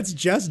kid, that's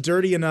just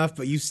dirty enough,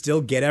 but you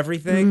still get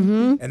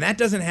everything. And that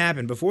doesn't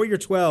happen. Before you're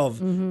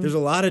 12, there's a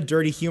lot of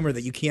dirty humor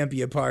that you can't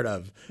be a part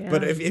of. Yeah.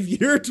 But if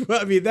you're 12,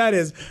 I mean, that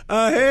is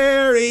a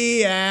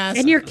hairy ass.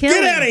 And you're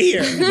killing. Get out of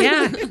here.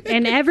 Yeah.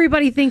 And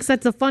everybody thinks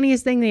that's the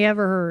funniest thing they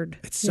ever heard.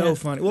 It's so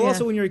funny. Well,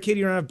 also when you're a kid,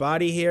 you don't have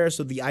body hair.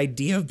 So the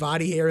idea of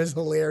body hair is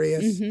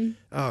hilarious.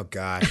 Oh,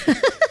 God.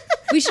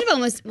 We should have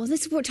almost. Well,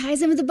 this is what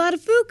ties in with the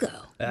Badafuco.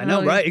 I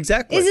know, right?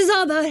 Exactly. This is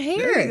all about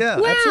hair. Yeah,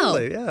 wow.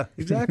 Absolutely. Yeah,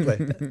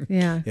 exactly.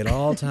 Yeah. It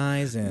all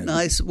ties in.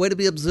 Nice way to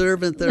be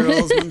observant there,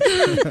 Osmond.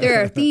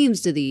 There are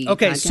themes to the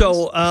podcast.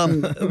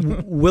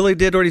 So Willie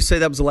did already say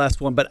that was the last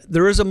one, but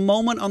there is a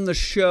moment on the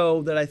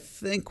show that I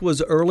think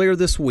was earlier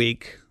this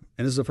week,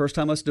 and this is the first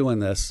time us doing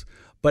this,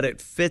 but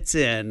it fits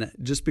in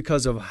just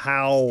because of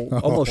how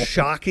almost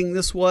shocking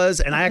this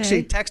was. And I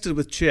actually texted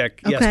with Chick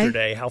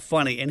yesterday, how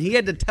funny. And he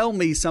had to tell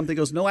me something. He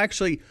goes, no,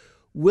 actually,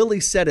 Willie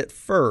said it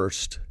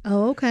first.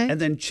 Oh, okay. And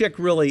then Chick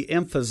really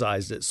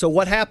emphasized it. So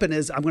what happened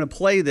is, I'm going to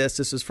play this.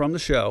 This is from the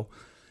show.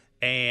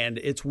 and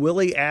it's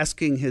Willie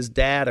asking his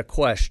dad a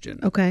question.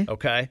 Okay.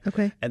 Okay.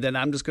 Okay. And then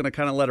I'm just going to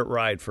kind of let it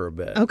ride for a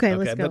bit. Okay,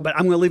 let's go. But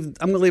I'm going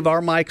to leave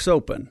our mics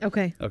open.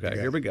 Okay. Okay.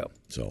 Here we go.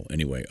 So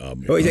anyway,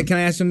 Wait, can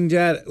I ask him,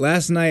 Dad?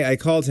 Last night I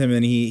called him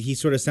and he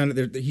sort of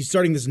sounded. He's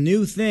starting this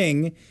new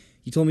thing.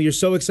 He told me you're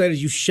so excited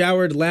you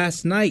showered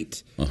last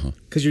night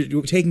because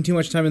you're taking too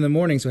much time in the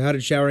morning. So how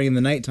did showering in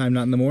the nighttime,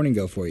 not in the morning,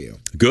 go for you?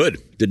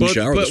 Good. Didn't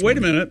shower. But this wait a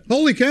morning. minute.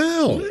 Holy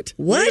cow!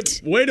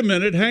 What? Wait a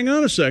minute. Hang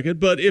on a second.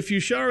 But if you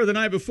shower the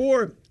night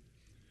before,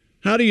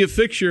 how do you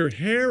fix your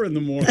hair in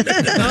the morning? Does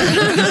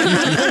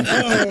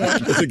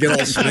it get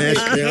all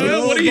smashed down?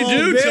 Well, what do you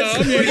do,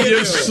 Tom?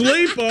 You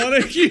sleep on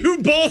it, you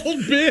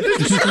bald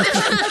bitch.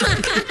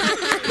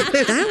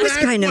 That was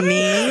kind of mean.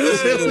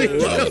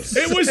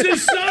 It was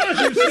his son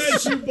who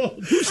said you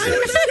bald bitch. I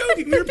was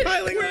joking. We were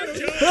piling on.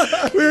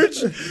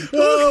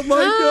 Oh,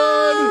 my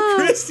God.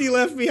 Christy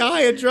left me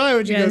high and dry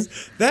when she goes,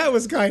 that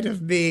was kind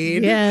of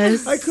mean.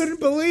 Yes. I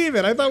couldn't believe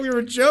it. I thought we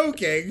were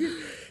joking.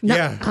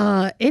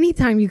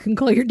 Anytime you can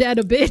call your dad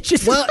a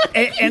bitch. Well,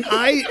 and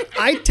I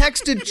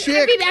texted Chick.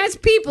 I mean, as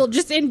people,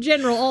 just in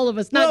general, all of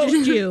us, not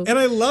just you. And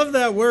I love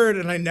that word,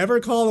 and I never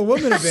call a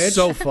woman a bitch.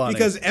 So funny.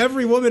 Because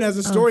every woman has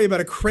a story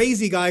about a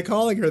crazy guy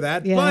calling her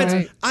that. Yeah, but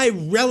right. I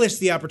relish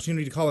the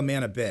opportunity to call a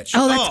man a bitch.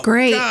 Oh, that's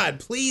great. God,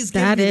 please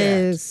give That me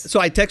is. So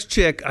I text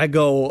Chick. I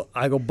go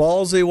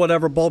ballsy,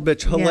 whatever, bald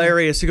bitch,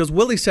 hilarious. He goes,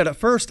 Willie said it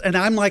first, and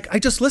I'm like, I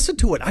just listened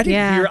to it. I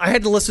didn't hear. I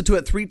had to listen to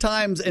it 3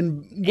 times,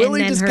 and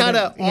Willie just kind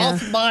of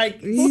off mic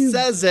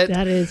says it.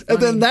 That is funny.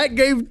 And then that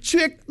gave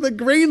Chick the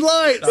green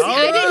light. See,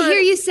 I didn't hear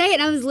you say it.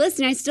 I was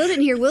listening. I still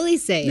didn't hear Willie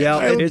say it. Yeah,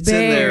 it's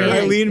in there.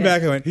 I leaned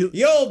back and went,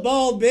 "You old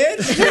bald bitch,"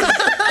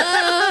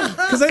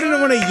 because I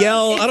didn't want to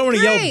yell. I don't want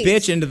to yell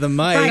bitch into the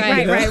mic.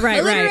 Right.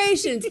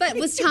 Alliterations. But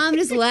was Tom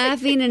just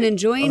laughing and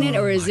enjoying it,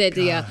 or is it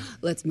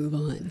let's move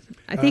on?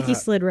 I think he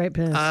slid right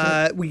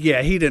past it.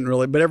 Yeah, he didn't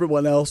really, but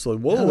everyone else was,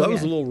 whoa, that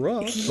was a little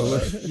rough.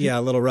 Yeah,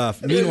 a little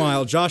rough.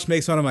 Meanwhile, Josh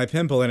makes fun of my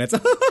pimple, and it's.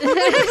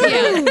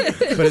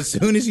 But as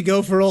soon as you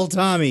go for old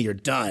Tommy, you're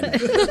done.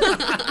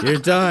 You're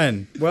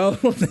done. Well,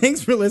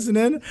 thanks for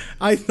listening.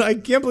 I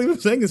can't believe I'm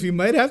saying this. We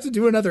might have to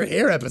do another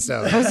hair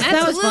episode.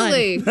 That was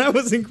fun. That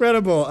was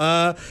incredible.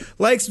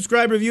 Like,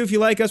 subscribe, review if you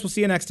like us. We'll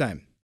see you next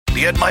time.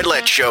 The Ed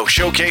Milet Show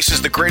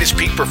showcases the greatest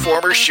peak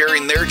performers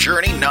sharing their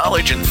journey,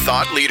 knowledge, and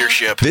thought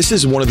leadership. This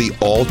is one of the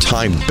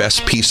all-time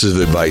best pieces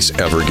of advice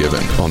ever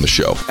given on the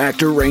show.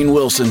 Actor Rainn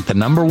Wilson. The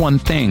number one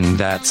thing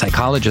that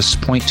psychologists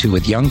point to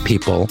with young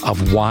people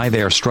of why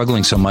they are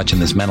struggling so much in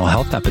this mental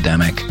health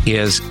epidemic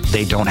is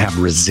they don't have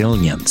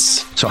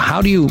resilience. So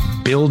how do you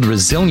build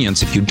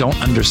resilience if you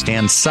don't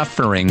understand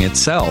suffering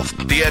itself?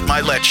 The Ed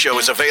Milet Show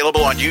is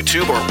available on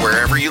YouTube or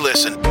wherever you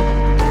listen.